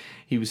 But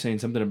he was saying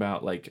something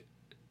about like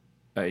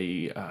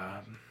a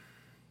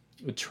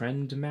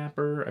trend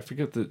mapper. I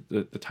forget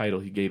the title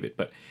he gave it,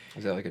 but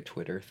is that like a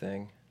Twitter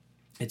thing?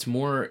 It's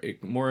more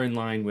in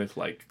line with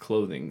like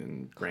clothing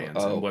and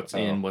brands and what's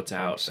in, what's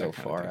out. So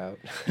far out.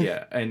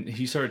 Yeah, and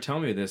he started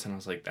telling me this, and I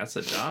was like, "That's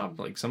a job?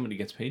 Like somebody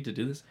gets paid to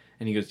do this?"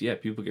 And he goes, "Yeah,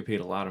 people get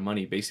paid a lot of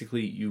money.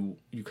 Basically, you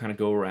kind of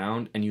go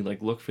around and you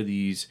like look for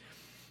these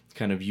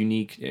kind of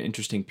unique,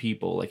 interesting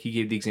people. Like he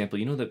gave the example,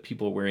 you know, that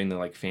people are wearing the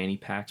like fanny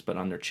packs but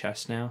on their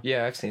chest now.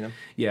 Yeah, I've seen them.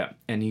 Yeah,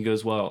 and he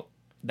goes, well,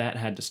 that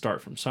had to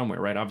start from somewhere,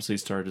 right? Obviously, it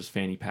started as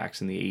fanny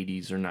packs in the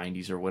 80s or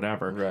 90s or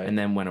whatever, right. And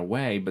then went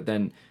away, but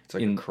then... It's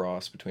like a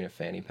cross between a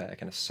fanny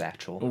pack and a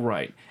satchel.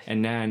 Right.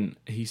 And then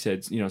he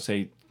said, you know,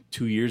 say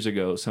 2 years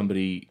ago,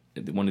 somebody,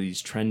 one of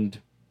these trend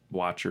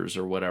watchers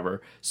or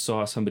whatever,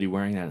 saw somebody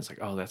wearing that and it's like,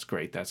 oh, that's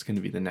great. That's going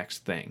to be the next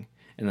thing.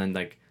 And then,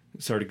 like,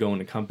 started going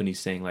to companies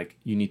saying, like,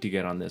 you need to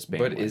get on this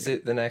bandwagon. But is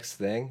it the next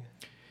thing?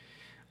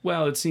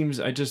 Well, it seems...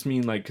 I just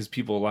mean, like, because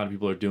a lot of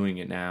people are doing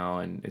it now,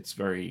 and it's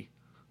very...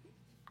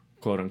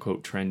 quote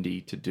unquote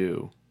trendy to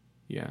do,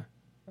 yeah,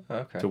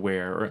 okay, to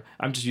wear. Or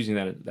I'm just using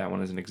that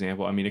one as an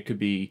example. I mean, it could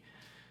be,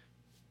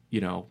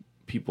 you know,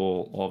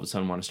 people all of a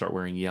sudden want to start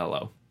wearing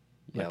yellow,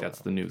 like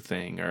that's the new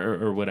thing,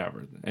 or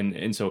whatever.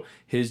 And so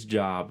his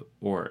job,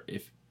 or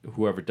if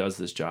whoever does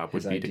this job,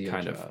 would be to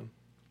kind of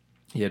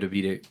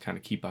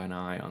keep an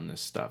eye on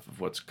this stuff of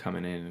what's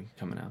coming in and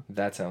coming out.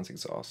 That sounds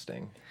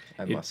exhausting,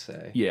 I must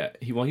say. Yeah,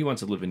 he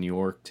wants to live in New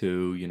York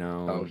too, you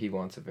know. Oh, he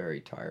wants a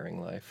very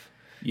tiring life.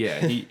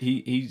 Yeah,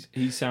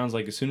 he sounds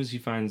like as soon as he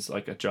finds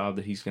like a job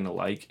that he's gonna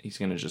like, he's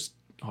gonna just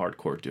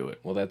hardcore do it.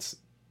 Well, that's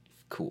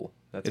cool.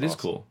 It is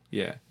cool.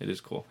 Yeah, it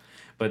is cool.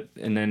 But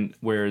and then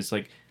whereas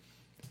like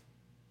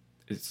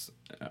it's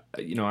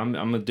you know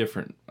I'm a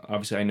different.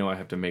 Obviously, I know I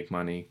have to make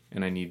money,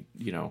 and I need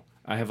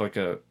I have like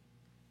a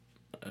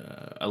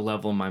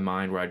level in my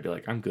mind where I'd be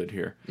like I'm good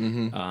here.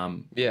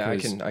 Mm-hmm. Yeah,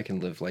 I can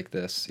live like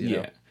this.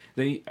 You know?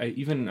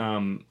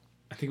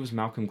 I think it was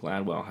Malcolm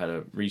Gladwell had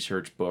a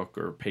research book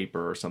or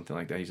paper or something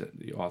like that. He's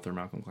the author,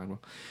 Malcolm Gladwell.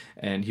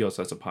 And he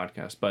also has a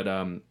podcast. But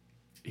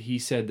he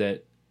said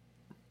that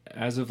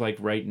as of like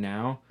right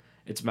now,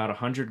 it's about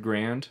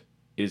 $100,000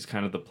 is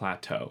kind of the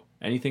plateau.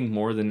 Anything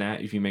more than that,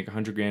 if you make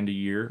 $100,000 a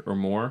year or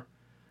more,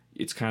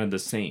 it's kind of the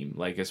same.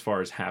 Like as far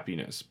as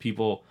happiness,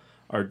 people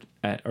are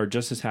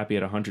just as happy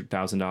at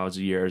 $100,000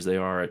 a year as they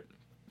are at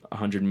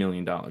 $100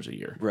 million a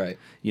year. Right.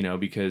 You know,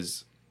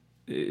 because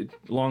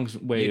long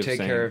way of saying...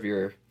 You take care of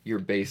your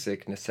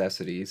basic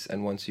necessities,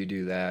 and once you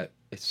do that,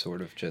 it's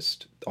sort of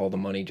just all the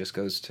money just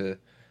goes to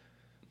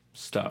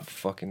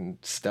fucking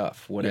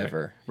stuff,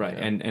 whatever. Yeah, right.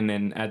 You know? And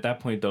then at that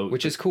point though,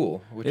 which is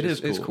cool.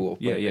 It's cool.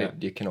 Yeah, yeah.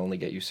 It can only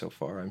get you so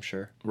far, I'm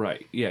sure.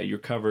 Right. Yeah, you're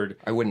covered.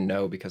 I wouldn't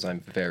know because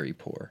I'm very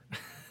poor.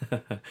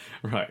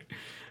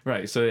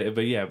 Right. So,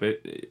 but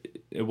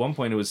at one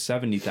point it was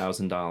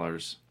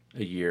 $70,000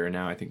 a year, and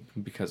now I think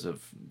because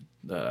of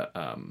the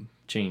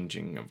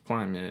changing of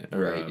climate,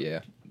 or,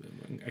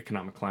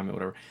 economic climate,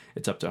 whatever,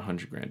 it's up to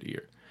 $100,000 a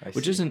year,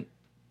 which isn't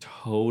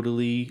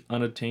totally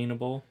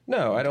unattainable.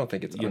 No, I don't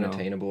think it's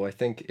unattainable. I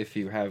think if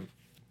you have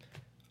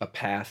a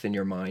path in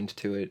your mind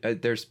to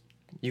it,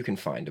 you can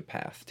find a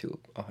path to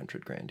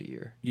 $100,000 a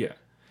year. Yeah.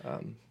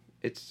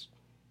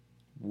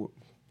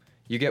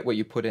 You get what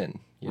you put in.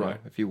 You know?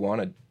 If you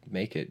want to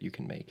make it, you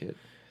can make it.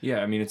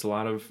 Yeah, I mean, it's a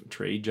lot of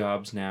trade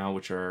jobs now,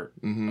 which are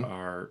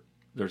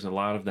there's a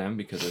lot of them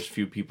because there's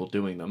few people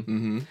doing them.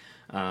 Mm-hmm.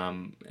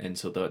 And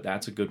so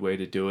that's a good way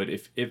to do it.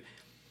 If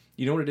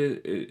you know what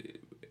it is,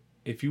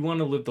 if you want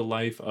to live the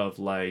life of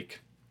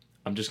like,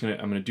 I'm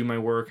gonna do my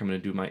work, I'm gonna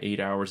do my 8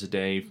 hours a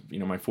day,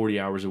 my 40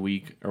 hours a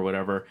week or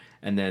whatever,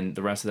 and then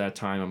the rest of that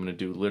time I'm gonna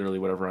do literally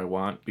whatever I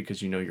want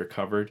because you're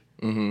covered,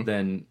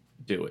 then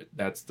do it.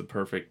 That's the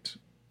perfect,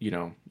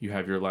 you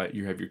have your life,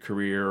 you have your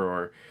career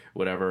or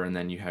whatever, and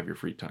then you have your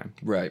free time.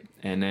 Right.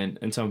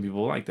 And some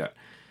people like that.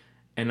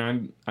 And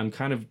I'm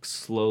kind of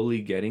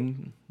slowly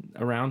getting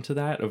around to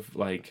that of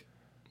like,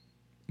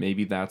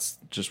 maybe that's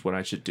just what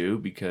I should do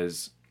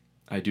because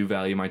I do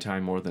value my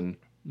time more than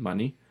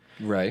money.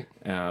 Right.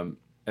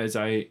 As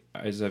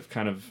I've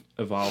kind of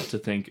evolved to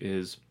think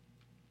is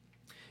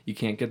you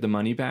can't get the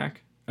money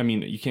back. I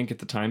mean, you can't get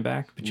the time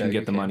back, but you can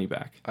get the money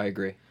back. I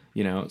agree.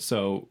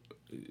 So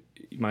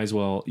you might as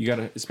well, you got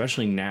to,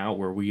 especially now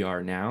where we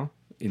are now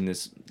in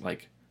this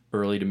like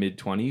early to mid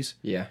 20s.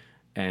 Yeah.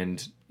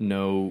 And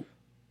no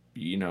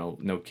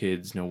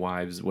kids, no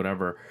wives,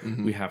 whatever.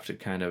 Mm-hmm. We have to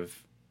kind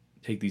of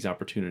take these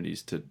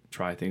opportunities to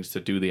try things, to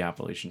do the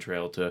Appalachian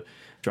Trail, to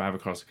drive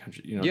across the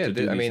country.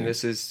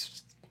 This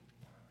is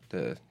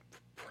the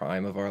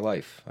prime of our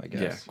life, I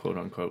guess. Yeah, quote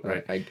unquote,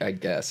 right? I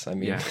guess. I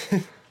mean,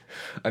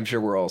 I'm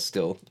sure we're all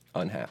still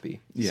unhappy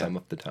some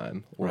of the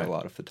time, or a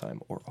lot of the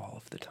time, or all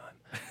of the time.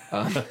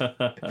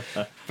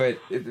 But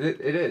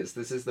it is.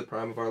 This is the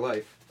prime of our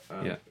life.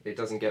 It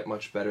doesn't get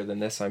much better than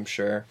this, I'm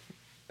sure.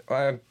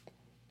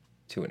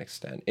 To an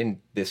extent,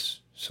 in this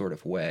sort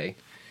of way.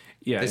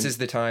 Yeah, this is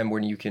the time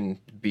when you can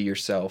be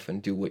yourself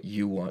and do what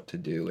you want to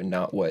do, and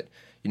not what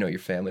your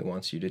family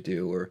wants you to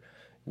do, or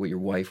what your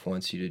wife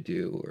wants you to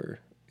do, or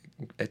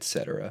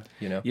etc.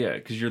 Yeah,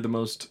 because you're the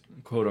most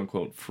quote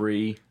unquote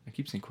free. I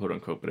keep saying quote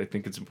unquote, but I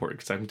think it's important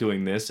because I'm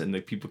doing this and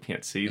the people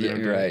can't see that. Yeah,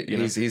 you're right.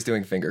 He's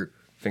doing finger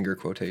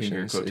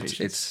quotations.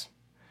 It's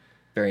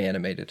very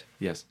animated.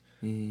 Yes.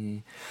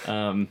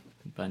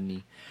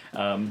 Bunny.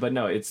 But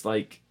no, it's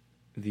like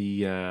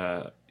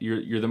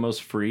you're the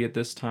most free at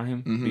this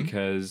time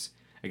because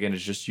again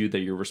it's just you that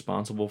you're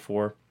responsible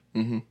for.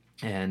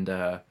 And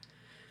I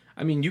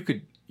mean you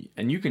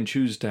can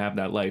choose to have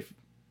that life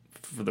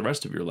for the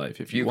rest of your life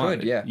if you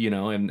want.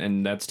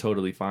 And that's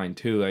totally fine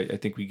too. I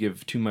think we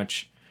give too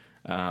much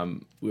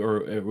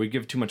or we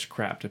give too much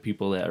crap to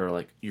people that are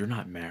like, you're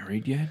not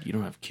married yet, you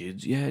don't have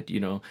kids yet,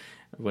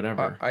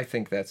 whatever. I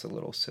think that's a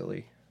little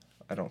silly.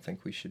 I don't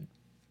think we should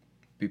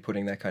be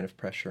putting that kind of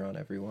pressure on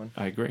everyone.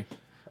 I agree.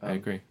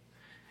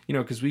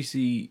 Because we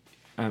see,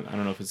 I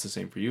don't know if it's the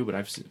same for you, but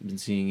I've been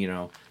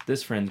seeing,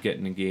 this friend's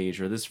getting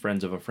engaged, or this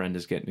friend of a friend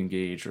is getting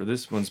engaged, or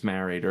this one's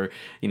married, or,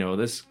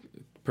 this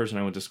person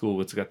I went to school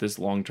with's got this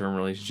long-term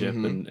relationship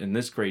and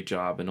this great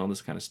job and all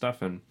this kind of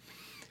stuff. And,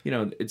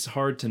 it's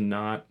hard to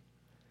not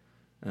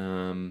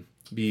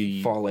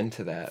fall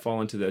into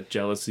that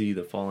jealousy,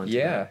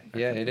 that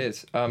it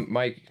is.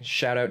 My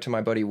shout out to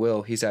my buddy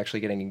Will. He's actually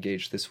getting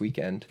engaged this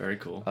weekend. Very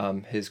cool.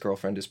 His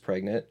girlfriend is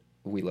pregnant.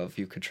 We love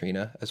you,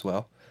 Katrina, as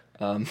well.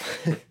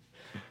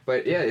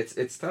 But yeah,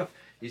 it's tough.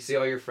 You see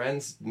all your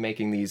friends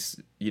making these,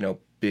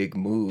 big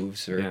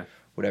moves or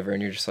whatever, and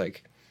you're just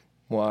like,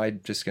 well, I'm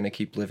just going to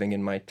keep living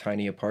in my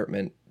tiny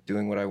apartment,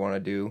 doing what I want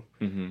to do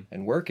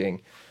and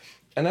working.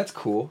 And that's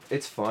cool.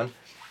 It's fun.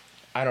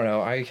 I don't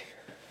know. I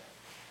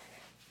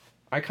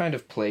kind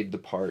of played the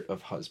part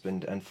of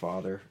husband and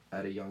father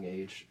at a young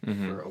age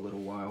for a little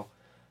while.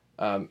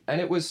 And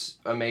it was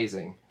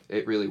amazing.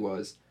 It really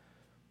was.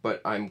 But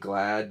I'm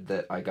glad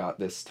that I got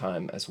this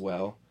time as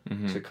well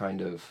to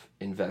kind of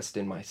invest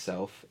in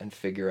myself and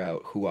figure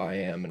out who I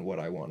am and what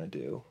I want to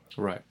do.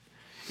 Right.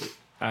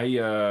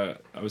 I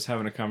was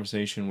having a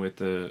conversation with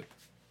the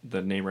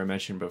neighbor I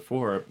mentioned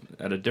before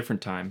at a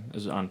different time. It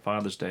was on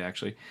Father's Day,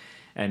 actually.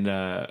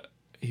 And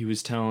he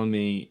was telling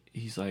me,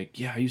 he's like,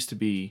 yeah, I used to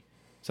be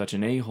such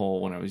an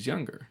a-hole when I was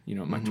younger. In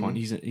my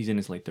 20s. He's in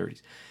his late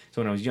 30s.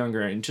 So when I was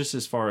younger, and just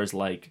as far as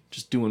like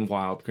just doing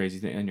wild, crazy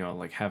things, and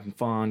like having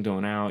fun,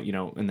 going out,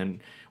 and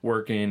then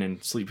working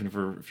and sleeping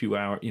for a few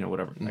hours,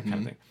 whatever, that kind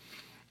of thing.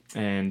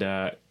 And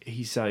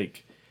he's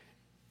like,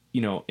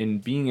 in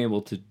being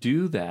able to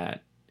do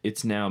that,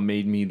 it's now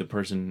made me the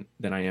person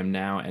that I am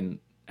now, and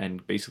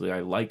basically I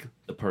like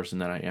the person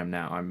that I am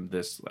now. I'm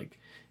this, like,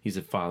 he's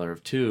a father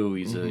of two.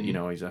 He's a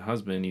he's a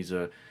husband. He's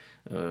a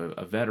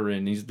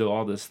veteran. He's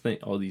all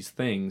these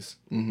things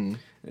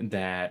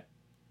that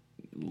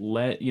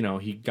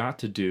he got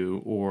to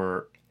do,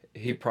 or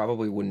he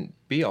probably wouldn't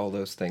be all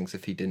those things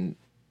if he didn't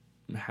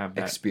have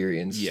that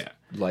experience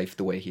life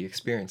the way he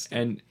experienced it.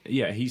 And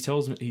he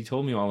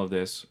told me all of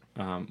this,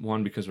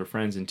 one, because we're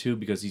friends, and two,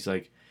 because he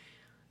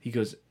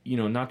goes,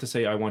 not to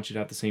say I want you to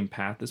have the same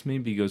path as me,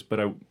 but he goes, but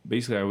I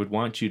would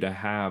want you to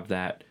have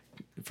that,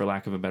 for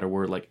lack of a better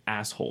word, like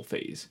asshole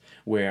phase,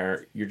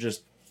 where you're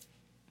just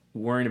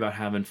worrying about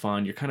having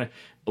fun. You're kind of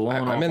blowing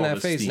off all the steam. I'm in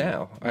that phase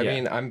now. I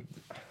mean,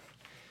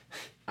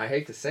 I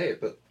hate to say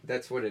it, but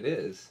that's what it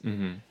is.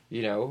 I'm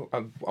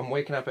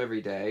waking up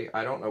every day.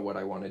 I don't know what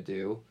I want to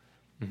do.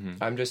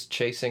 I'm just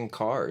chasing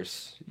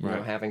cars,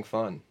 having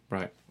fun.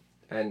 Right.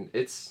 And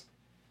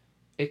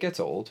it gets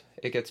old.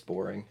 It gets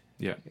boring.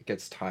 Yeah. It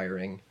gets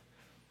tiring.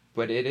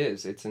 But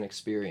it's an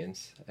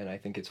experience. And I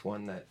think it's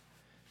one that,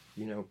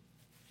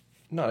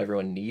 not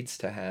everyone needs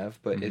to have,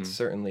 but it's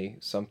certainly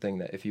something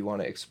that if you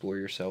want to explore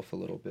yourself a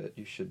little bit,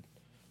 you should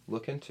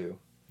look into.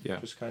 Yeah.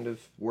 Just kind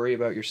of worry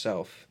about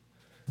yourself,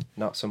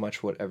 not so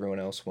much what everyone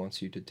else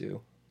wants you to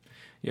do.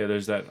 Yeah,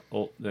 there's that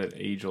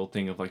age-old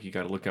thing of like, you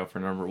got to look out for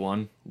number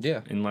one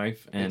in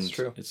life. And it's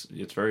true.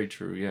 It's very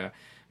true, yeah.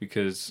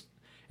 Because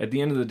at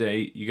the end of the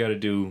day, you got to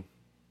do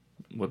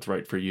what's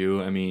right for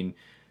you. I mean,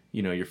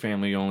 your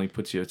family only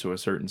puts you to a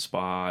certain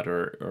spot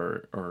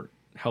or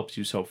helps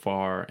you so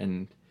far,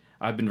 and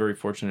I've been very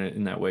fortunate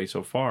in that way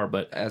so far,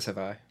 but as have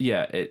I.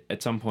 Yeah,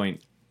 at some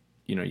point,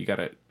 you got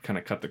to kind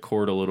of cut the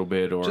cord a little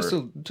bit, or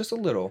just a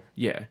little.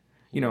 Yeah.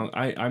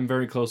 I'm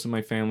very close to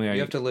my family. You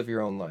have to live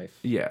your own life.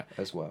 Yeah.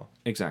 As well.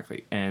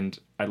 Exactly. And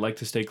I'd like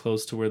to stay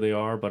close to where they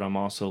are, but I'm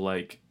also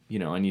like,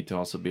 I need to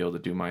also be able to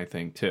do my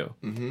thing too.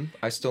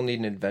 I still need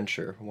an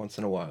adventure once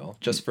in a while,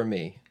 just for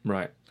me.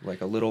 Right.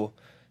 Like a little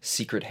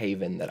secret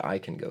haven that I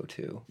can go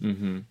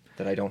to.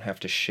 That I don't have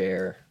to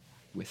share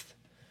with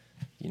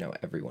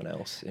everyone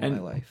else in my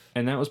life.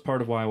 And that was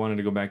part of why I wanted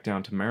to go back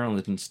down to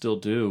Maryland and still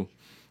do,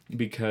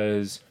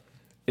 because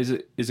is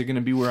it going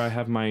to be where I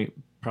have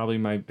probably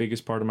my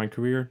biggest part of my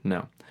career?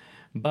 No.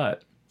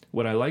 But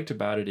what I liked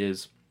about it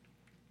is,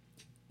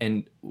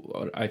 and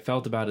what I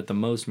felt about it the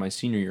most my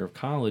senior year of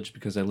college,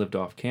 because I lived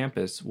off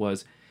campus,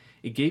 was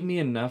it gave me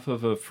enough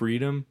of a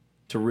freedom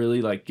to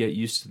really like get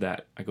used to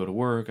that. I go to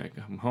work, I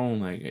come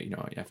home, I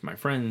have my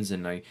friends,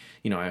 and I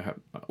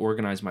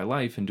organize my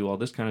life and do all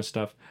this kind of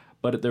stuff.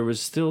 But there was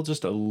still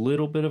just a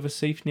little bit of a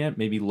safety net,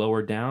 maybe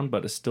lower down,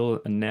 but it's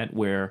still a net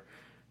where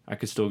I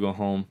could still go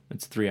home.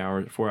 It's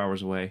 4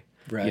 hours away.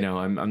 Right.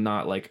 I'm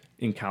not like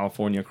in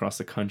California across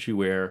the country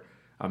where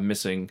I'm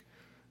missing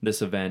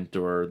this event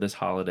or this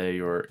holiday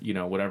or,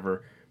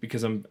 whatever,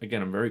 because I'm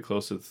very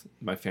close with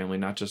my family,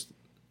 not just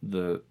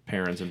the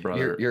parents and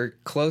brother. You're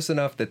close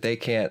enough that they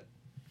can't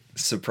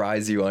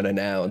surprise you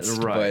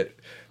unannounced, right. But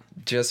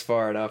just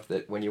far enough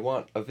that when you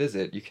want a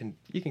visit, you can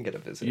get a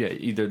visit. Yeah,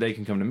 either they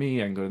can come to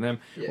me, I can go to them,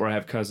 or I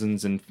have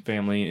cousins and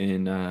family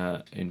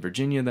in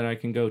Virginia that I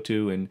can go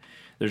to, and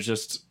there's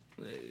just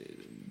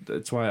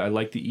that's why I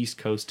like the East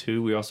Coast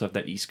too. We also have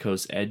that East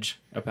Coast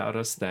edge about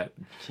us that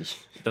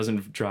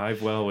doesn't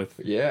drive well with.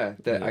 Yeah,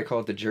 I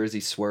call it the Jersey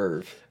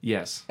swerve.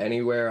 Yes.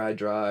 Anywhere I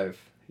drive,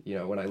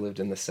 when I lived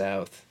in the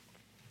South,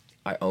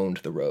 I owned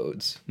the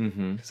roads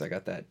because I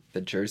got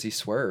the Jersey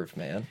swerve,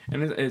 man.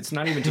 And it's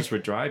not even just for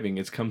driving;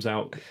 it comes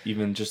out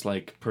even just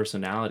like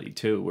personality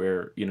too,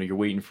 where you're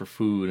waiting for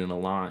food in a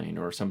line,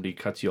 or somebody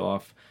cuts you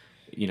off.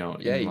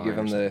 Yeah, you give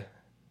them the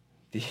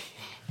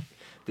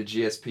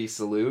GSP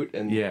salute,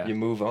 and you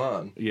move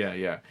on.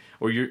 Yeah.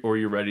 Or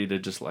you're ready to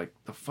just like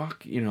the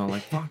fuck,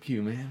 like fuck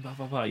you, man, blah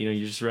blah blah.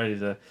 You're just ready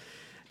to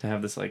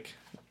have this like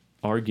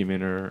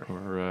argument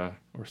or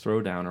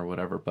throwdown or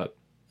whatever. But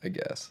I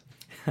guess.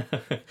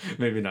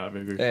 Maybe not.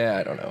 Maybe. Yeah,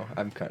 I don't know.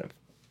 I'm kind of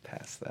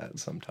past that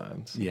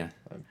sometimes. Yeah.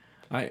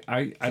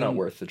 It's not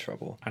worth the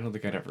trouble. I don't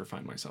think I'd ever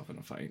find myself in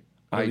a fight.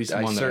 I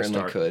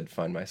certainly could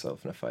find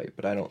myself in a fight,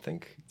 but I don't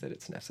think that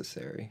it's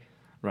necessary.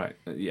 Right.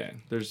 Yeah.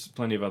 There's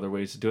plenty of other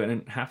ways to do it.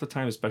 And half the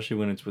time, especially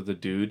when it's with a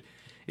dude,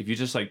 if you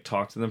just like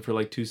talk to them for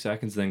like 2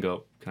 seconds, then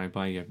go, "Can I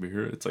buy you a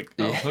beer?" It's like,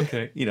 oh,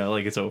 okay.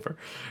 Like it's over.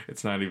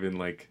 It's not even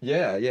like.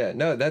 Yeah.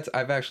 No,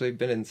 I've actually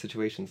been in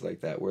situations like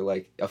that where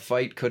like a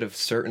fight could have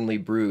certainly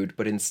brewed,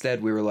 but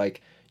instead we were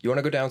like, "You want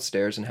to go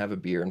downstairs and have a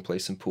beer and play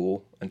some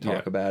pool and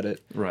talk about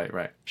it?"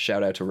 Right.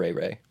 Shout out to Ray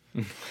Ray.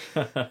 You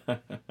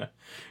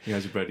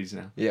guys are buddies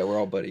now. Yeah, we're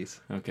all buddies.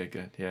 Okay,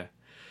 good. Yeah.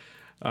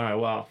 All right.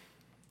 Well,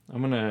 I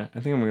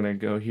think I'm gonna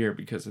go here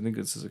because I think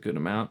this is a good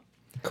amount.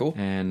 Cool.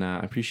 And I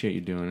appreciate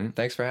you doing it.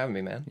 Thanks for having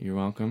me, man. You're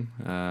welcome.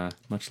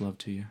 Much love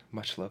to you.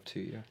 Much love to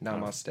you.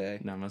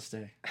 Namaste.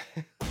 Namaste.